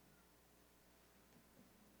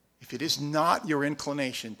 If it is not your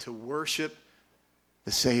inclination to worship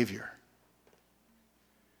the Savior,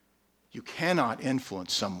 you cannot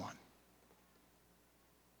influence someone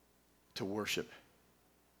to worship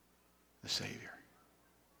the Savior,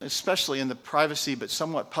 especially in the privacy but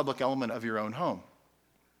somewhat public element of your own home.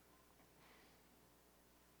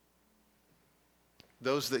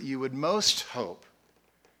 Those that you would most hope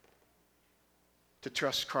to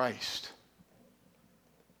trust Christ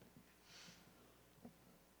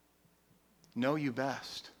know you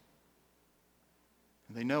best.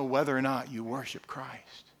 And they know whether or not you worship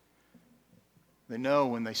Christ. They know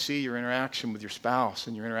when they see your interaction with your spouse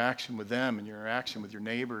and your interaction with them and your interaction with your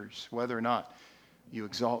neighbors, whether or not you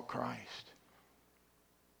exalt Christ.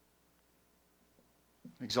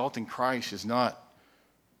 Exalting Christ is not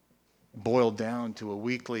boiled down to a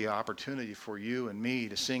weekly opportunity for you and me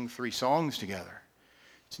to sing 3 songs together.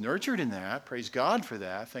 It's nurtured in that. Praise God for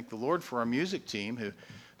that. Thank the Lord for our music team who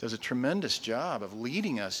does a tremendous job of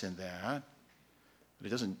leading us in that.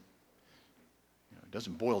 But it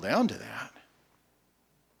doesn't boil down to that.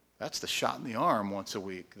 That's the shot in the arm once a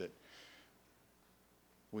week that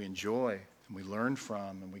we enjoy and we learn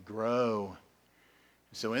from and we grow.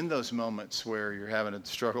 So in those moments where you're having a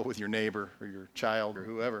struggle with your neighbor or your child or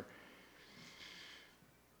whoever,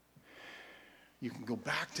 you can go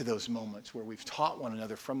back to those moments where we've taught one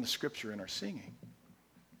another from the Scripture in our singing.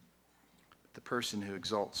 The person who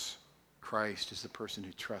exalts Christ is the person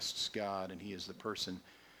who trusts God, and he is the person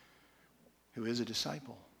who is a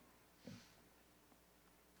disciple. I'll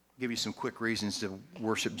give you some quick reasons to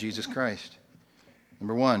worship Jesus Christ.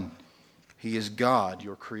 Number 1, he is God,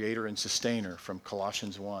 your creator and sustainer, from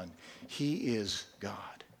Colossians 1. He is God.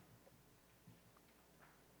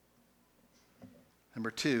 Number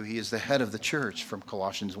 2, he is the head of the church, from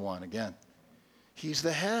Colossians 1 again. He's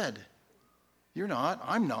the head. You're not.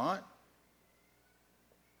 I'm not.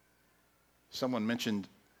 Someone mentioned,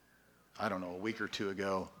 I don't know, a week or 2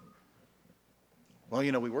 ago, well,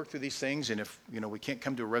 we work through these things, and if, we can't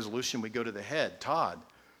come to a resolution, we go to the head, Todd.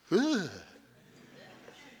 Ugh.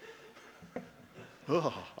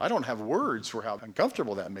 Oh, I don't have words for how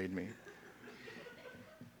uncomfortable that made me.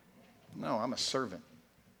 No, I'm a servant.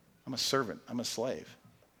 I'm a servant. I'm a slave.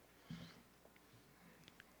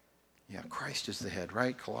 Yeah, Christ is the head,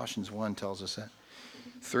 right? Colossians 1 tells us that.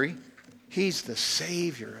 3, he's the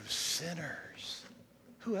Savior of sinners.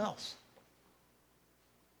 Who else?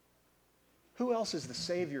 Who else is the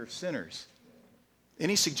Savior of sinners?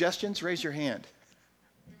 Any suggestions? Raise your hand.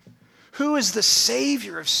 Who is the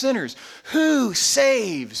Savior of sinners? Who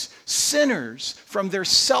saves sinners from their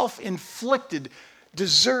self-inflicted,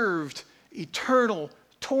 deserved, eternal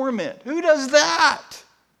torment? Who does that?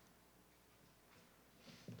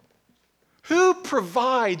 Who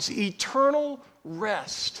provides eternal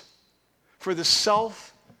rest for the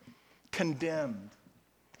self-condemned,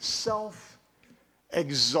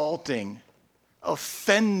 self-exalting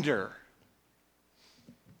offender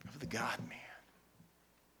of the God-man?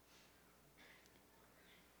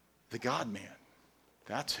 The God-man.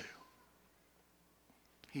 That's who.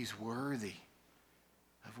 He's worthy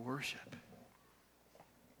of worship.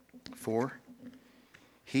 4,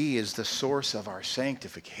 he is the source of our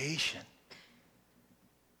sanctification.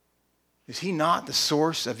 Is he not the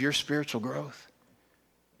source of your spiritual growth?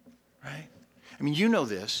 Right? I mean, you know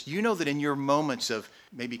this. You know that in your moments of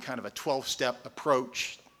maybe kind of a 12-step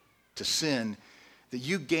approach to sin, that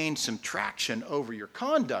you gained some traction over your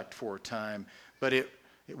conduct for a time, but it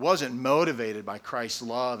wasn't motivated by Christ's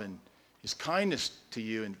love and his kindness to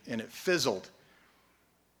you, and it fizzled.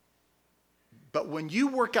 But when you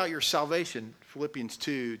work out your salvation, Philippians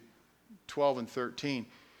 2, 12 and 13,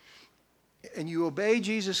 and you obey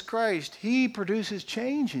Jesus Christ, he produces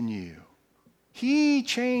change in you. He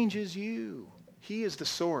changes you. He is the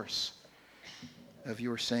source of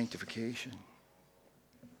your sanctification.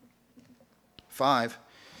 5,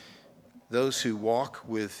 those who walk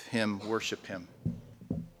with him worship him.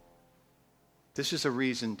 This is a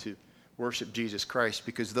reason to worship Jesus Christ,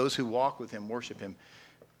 because those who walk with him worship him.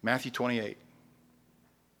 Matthew 28,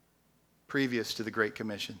 previous to the Great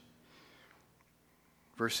Commission.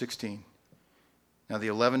 Verse 16. Now the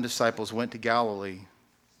 11 disciples went to Galilee,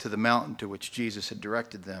 to the mountain to which Jesus had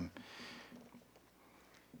directed them.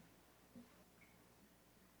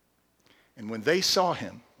 And when they saw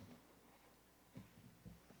him,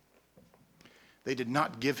 they did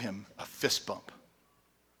not give him a fist bump.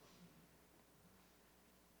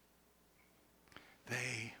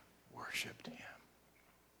 They worshiped him.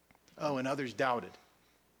 Oh, and others doubted.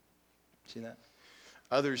 See that?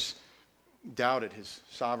 Others doubted his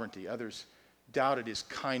sovereignty. Others doubted his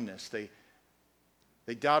kindness. They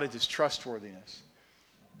doubted his trustworthiness.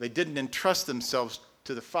 They didn't entrust themselves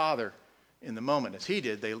to the Father in the moment as he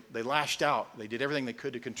did. They lashed out. They did everything they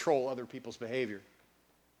could to control other people's behavior.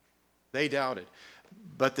 They doubted.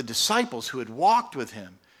 But the disciples who had walked with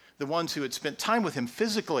him, the ones who had spent time with him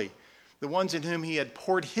physically, the ones in whom he had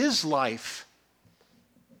poured his life,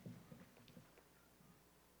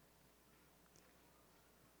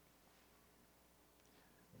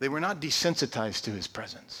 they were not desensitized to his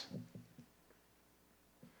presence.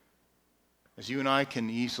 As you and I can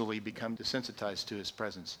easily become desensitized to his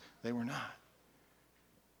presence, they were not.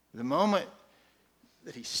 The moment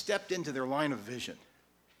that he stepped into their line of vision,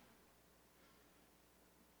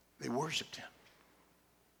 they worshiped him.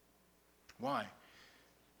 Why?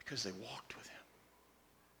 Because they walked with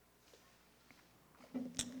him.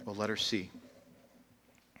 Well, letter C.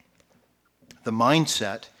 The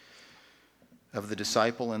mindset of the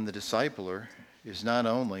disciple and the discipler is not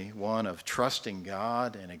only one of trusting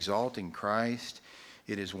God and exalting Christ,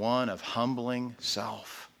 it is one of humbling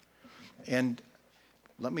self. And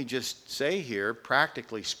let me just say here,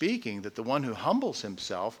 practically speaking, that the one who humbles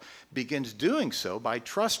himself begins doing so by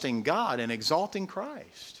trusting God and exalting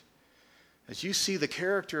Christ. As you see the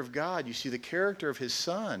character of God, you see the character of his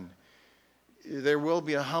Son, there will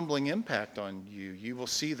be a humbling impact on you. You will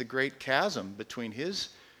see the great chasm between his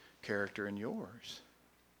character and yours.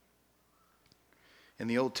 In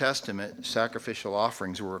the Old Testament, sacrificial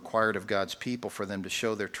offerings were required of God's people for them to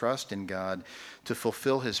show their trust in God, to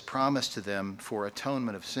fulfill his promise to them for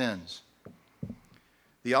atonement of sins.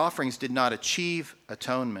 The offerings did not achieve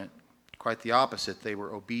atonement. Quite the opposite. They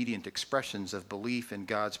were obedient expressions of belief in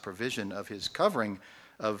God's provision of his covering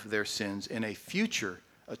of their sins in a future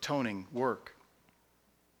atoning work.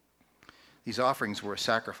 These offerings were a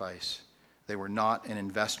sacrifice. They were not an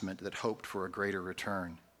investment that hoped for a greater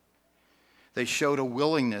return. They showed a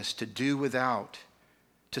willingness to do without,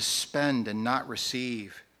 to spend and not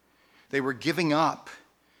receive. They were giving up,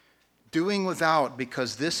 doing without,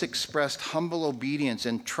 because this expressed humble obedience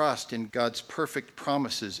and trust in God's perfect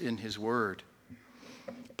promises in his word.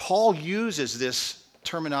 Paul uses this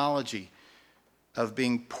terminology of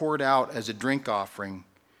being poured out as a drink offering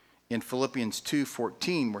in Philippians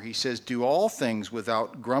 2:14, where he says, "Do all things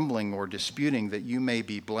without grumbling or disputing, that you may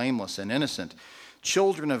be blameless and innocent,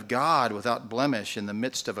 children of God without blemish in the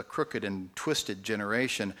midst of a crooked and twisted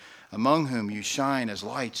generation, among whom you shine as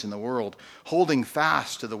lights in the world, holding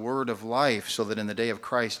fast to the word of life, so that in the day of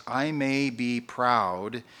Christ I may be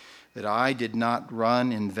proud that I did not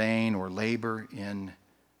run in vain or labor in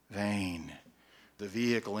vain." The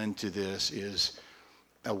vehicle into this is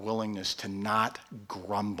a willingness to not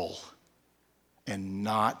grumble and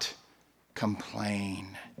not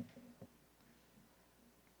complain.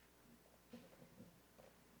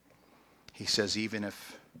 He says, even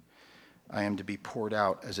if I am to be poured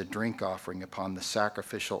out as a drink offering upon the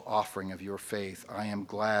sacrificial offering of your faith, I am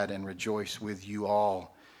glad and rejoice with you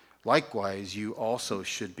all. Likewise, you also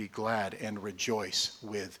should be glad and rejoice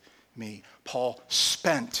with me. Paul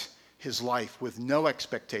spent his life with no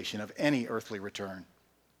expectation of any earthly return.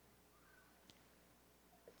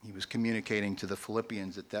 He was communicating to the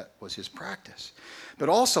Philippians that was his practice. But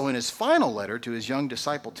also in his final letter to his young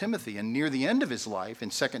disciple Timothy, and near the end of his life, in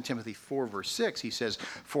 2 Timothy 4, verse 6, he says,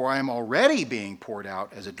 "For I am already being poured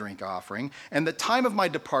out as a drink offering, and the time of my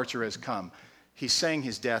departure has come." He's saying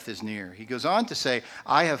his death is near. He goes on to say,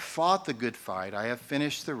 "I have fought the good fight, I have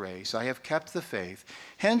finished the race, I have kept the faith.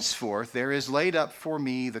 Henceforth there is laid up for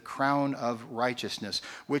me the crown of righteousness,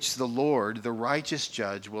 which the Lord, the righteous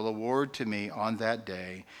judge, will award to me on that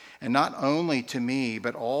day, and not only to me,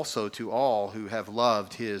 but also to all who have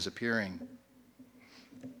loved his appearing."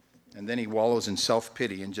 And then he wallows in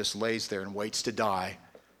self-pity and just lays there and waits to die.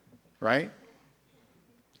 Right?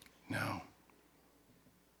 No.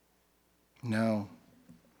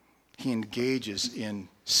 He engages in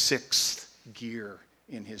sixth gear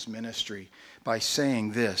in his ministry by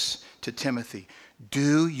saying this to Timothy: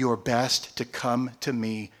 "Do your best to come to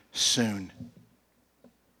me soon.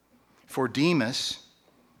 For Demas,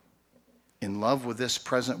 in love with this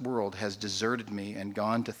present world, has deserted me and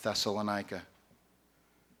gone to Thessalonica.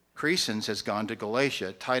 Crescens has gone to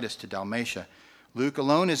Galatia, Titus to Dalmatia. Luke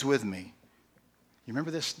alone is with me." You remember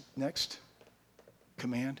this next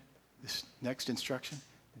command? This next instruction?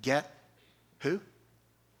 Get who?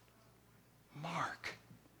 Mark.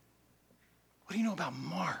 What do you know about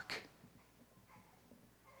Mark?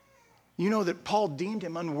 You know that Paul deemed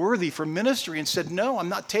him unworthy for ministry and said, "No, I'm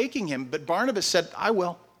not taking him." But Barnabas said, "I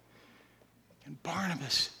will." And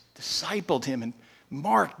Barnabas discipled him, and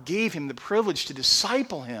Mark gave him the privilege to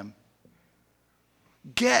disciple him.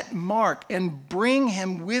 Get Mark and bring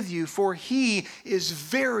him with you, for he is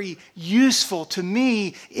very useful to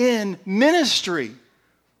me in ministry.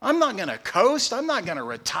 I'm not going to coast. I'm not going to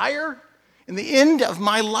retire. In the end of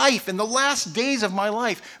my life, in the last days of my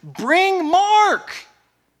life, bring Mark,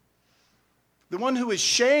 the one who is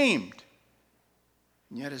shamed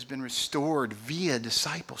and yet has been restored via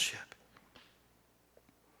discipleship.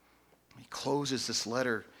 He closes this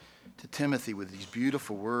letter to Timothy with these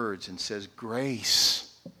beautiful words and says,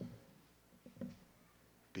 "Grace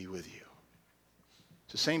be with you."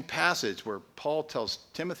 It's the same passage where Paul tells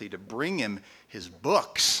Timothy to bring him his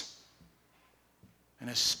books, and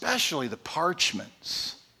especially the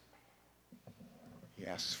parchments. He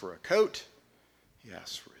asks for a coat. He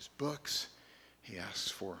asks for his books. He asks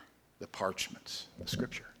for the parchments, the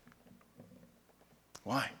scripture.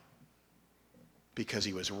 Why? Because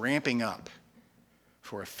he was ramping up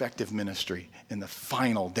for effective ministry in the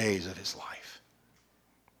final days of his life.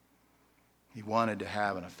 He wanted to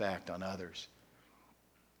have an effect on others.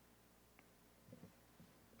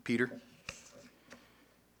 Peter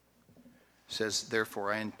says,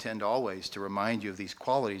 therefore, I intend always to remind you of these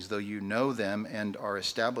qualities, though you know them and are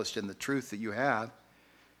established in the truth that you have.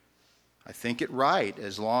 I think it right,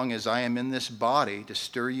 as long as I am in this body, to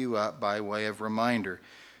stir you up by way of reminder,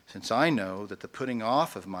 since I know that the putting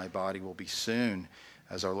off of my body will be soon,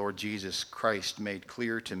 as our Lord Jesus Christ made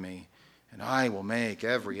clear to me. And I will make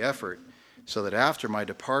every effort so that after my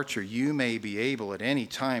departure you may be able at any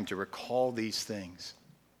time to recall these things.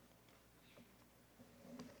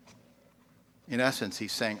 In essence,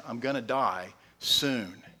 he's saying, I'm going to die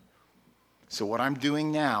soon. So what I'm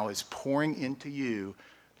doing now is pouring into you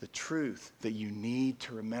the truth that you need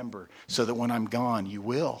to remember so that when I'm gone, you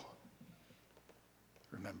will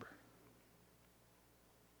remember.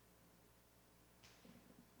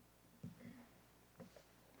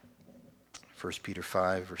 First Peter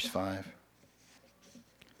 5, verse 5.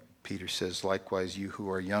 Peter says, likewise, you who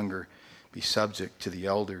are younger, be subject to the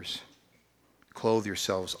elders. Clothe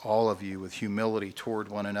yourselves, all of you, with humility toward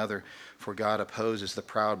one another, for God opposes the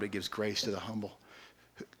proud, but gives grace to the humble.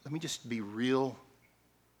 Let me just be real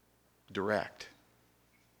direct.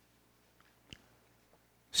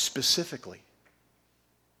 Specifically,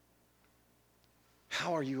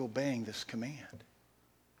 how are you obeying this command?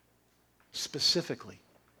 Specifically,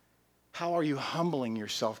 how are you humbling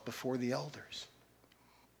yourself before the elders?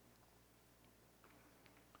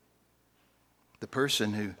 The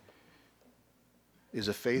person who is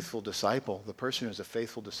a faithful disciple, the person who is a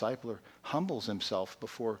faithful discipler, humbles himself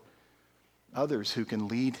before others who can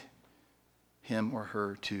lead him or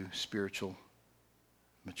her to spiritual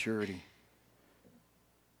maturity.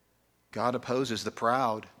 God opposes the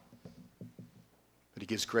proud, but he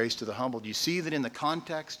gives grace to the humble. Do you see that in the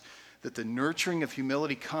context that the nurturing of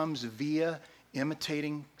humility comes via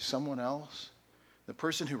imitating someone else? The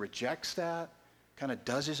person who rejects that kind of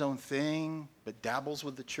does his own thing, but dabbles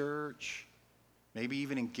with the church, maybe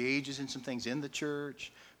even engages in some things in the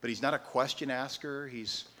church, but he's not a question asker,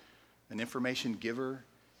 he's an information giver.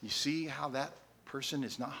 You see how that person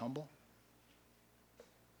is not humble?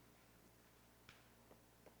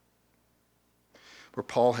 Where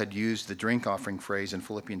Paul had used the drink offering phrase in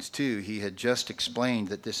Philippians 2, he had just explained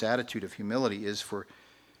that this attitude of humility is for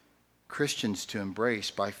Christians to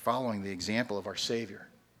embrace by following the example of our Savior.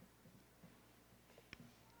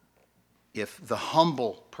 If the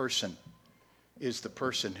humble person is the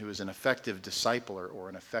person who is an effective discipler or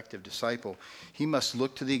an effective disciple, he must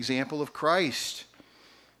look to the example of Christ.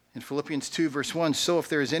 In Philippians 2, verse 1, so if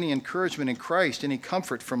there is any encouragement in Christ, any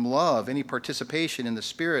comfort from love, any participation in the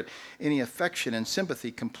Spirit, any affection and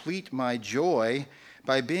sympathy, complete my joy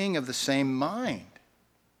by being of the same mind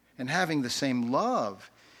and having the same love,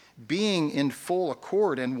 being in full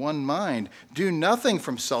accord and one mind. Do nothing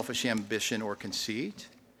from selfish ambition or conceit,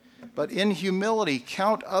 but in humility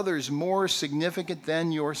count others more significant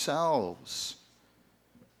than yourselves.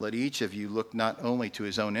 Let each of you look not only to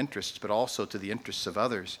his own interests, but also to the interests of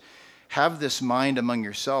others. Have this mind among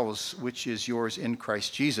yourselves, which is yours in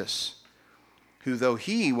Christ Jesus, who, though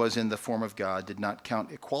he was in the form of God, did not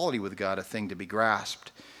count equality with God a thing to be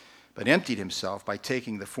grasped, but emptied himself by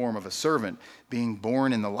taking the form of a servant, being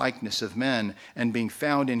born in the likeness of men, and being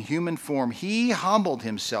found in human form, he humbled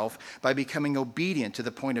himself by becoming obedient to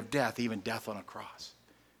the point of death, even death on a cross.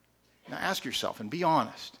 Now ask yourself, and be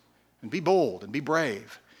honest, and be bold, and be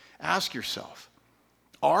brave. Ask yourself,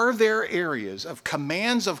 are there areas of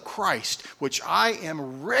commands of Christ which I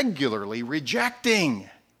am regularly rejecting?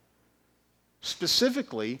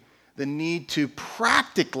 Specifically, the need to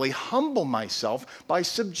practically humble myself by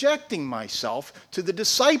subjecting myself to the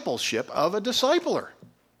discipleship of a discipler.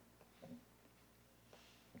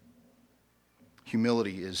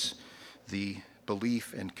 Humility is the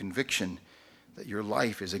belief and conviction that your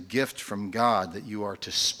life is a gift from God that you are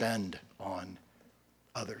to spend on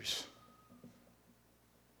others.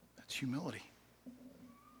 That's humility.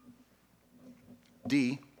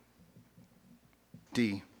 D.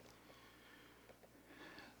 The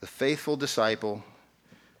faithful discipler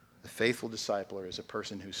is a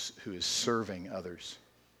person who is serving others.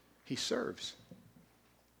 He serves.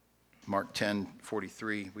 Mark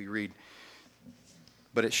 10:43, we read,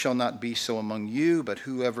 but it shall not be so among you, but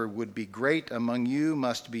whoever would be great among you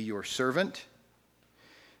must be your servant,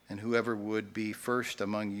 and whoever would be first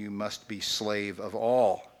among you must be slave of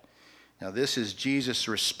all. Now this is Jesus'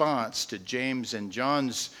 response to James and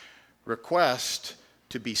John's request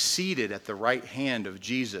to be seated at the right hand of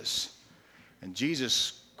Jesus. And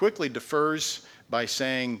Jesus quickly defers by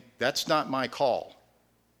saying, that's not my call.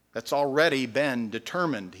 That's already been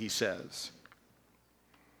determined, he says.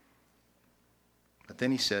 But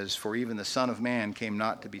then he says, for even the Son of Man came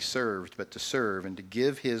not to be served, but to serve, and to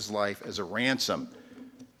give his life as a ransom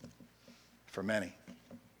for many.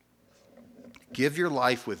 Give your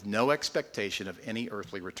life with no expectation of any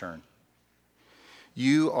earthly return.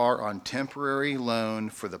 You are on temporary loan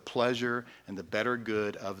for the pleasure and the better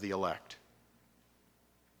good of the elect.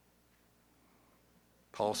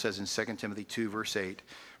 Paul says in 2 Timothy 2, verse 8,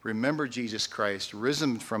 remember Jesus Christ,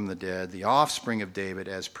 risen from the dead, the offspring of David,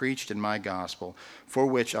 as preached in my gospel, for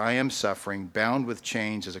which I am suffering, bound with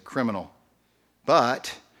chains as a criminal.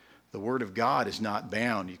 But the word of God is not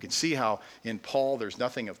bound. You can see how in Paul there's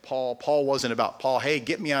nothing of Paul. Paul wasn't about Paul, hey,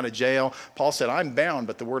 get me out of jail. Paul said, I'm bound,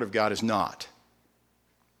 but the word of God is not.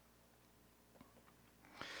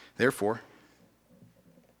 Therefore,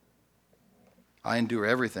 I endure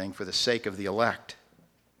everything for the sake of the elect,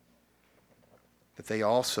 that they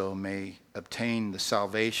also may obtain the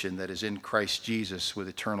salvation that is in Christ Jesus with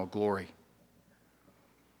eternal glory.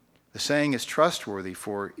 The saying is trustworthy,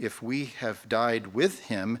 for if we have died with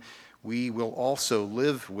him, we will also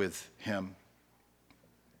live with him.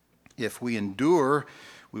 If we endure,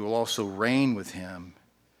 we will also reign with him.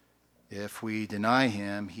 If we deny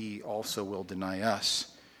him, he also will deny us.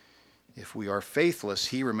 If we are faithless,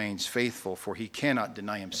 he remains faithful, for he cannot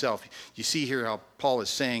deny himself. You see here how Paul is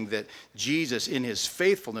saying that Jesus, in his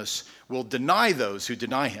faithfulness, will deny those who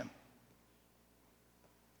deny him.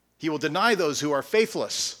 He will deny those who are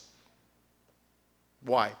faithless.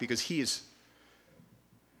 Why? Because he is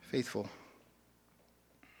faithful.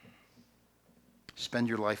 Spend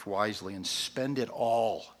your life wisely and spend it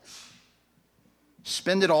all.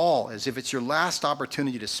 Spend it all as if it's your last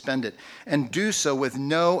opportunity to spend it, and do so with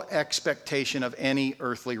no expectation of any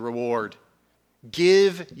earthly reward.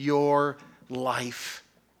 Give your life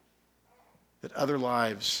that other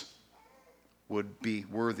lives would be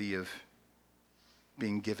worthy of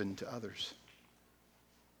being given to others.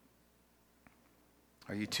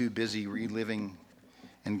 Are you too busy reliving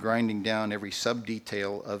and grinding down every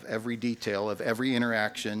detail of every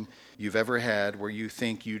interaction you've ever had where you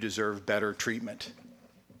think you deserve better treatment?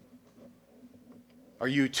 Are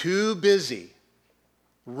you too busy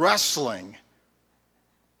wrestling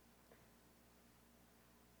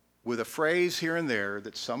with a phrase here and there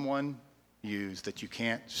that someone used that you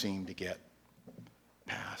can't seem to get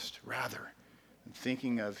past? Rather,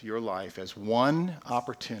 thinking of your life as one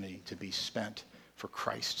opportunity to be spent for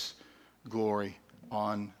Christ's glory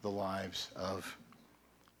on the lives of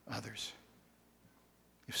others.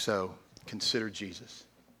 If so, consider Jesus.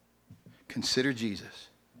 Consider Jesus.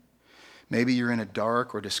 Maybe you're in a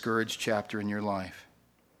dark or discouraged chapter in your life.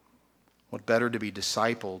 What better to be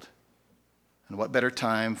discipled, and what better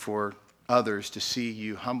time for others to see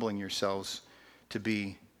you humbling yourselves to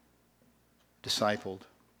be discipled?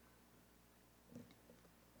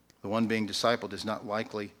 The one being discipled is not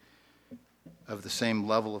likely of the same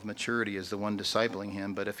level of maturity as the one discipling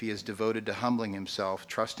him, but if he is devoted to humbling himself,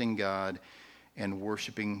 trusting God, and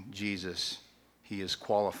worshiping Jesus, he is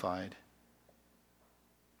qualified.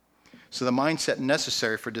 So the mindset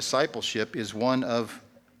necessary for discipleship is one of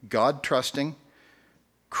God-trusting,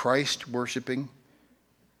 Christ-worshiping,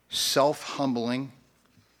 self-humbling,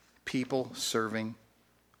 people-serving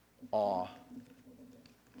awe.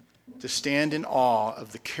 To stand in awe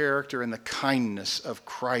of the character and the kindness of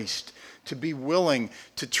Christ, to be willing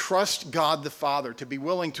to trust God the Father, to be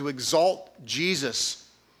willing to exalt Jesus,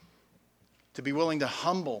 to be willing to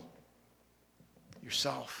humble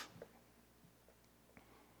yourself,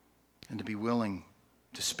 and to be willing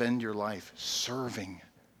to spend your life serving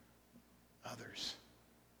others.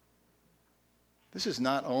 This is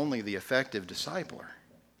not only the effective discipler,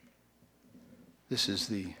 this is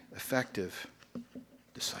the effective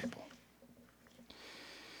disciple.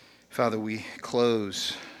 Father, we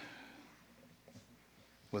close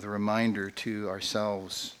with a reminder to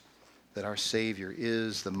ourselves that our Savior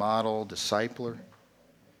is the model discipler,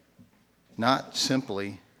 not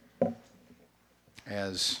simply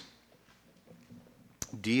as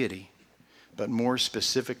deity, but more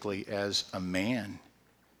specifically as a man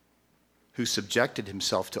who subjected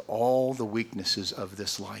himself to all the weaknesses of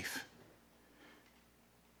this life.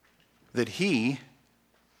 That he,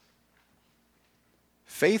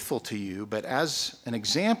 faithful to you, but as an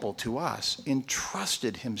example to us,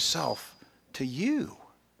 entrusted himself to you.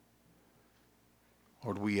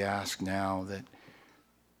 Lord, we ask now that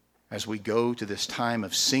as we go to this time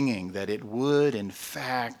of singing, that it would, in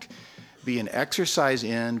fact, be an exercise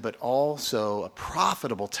in, but also a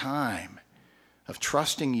profitable time of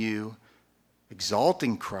trusting you,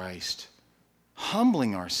 exalting Christ,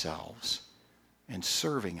 humbling ourselves, and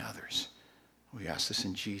serving others. We ask this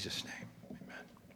in Jesus' name.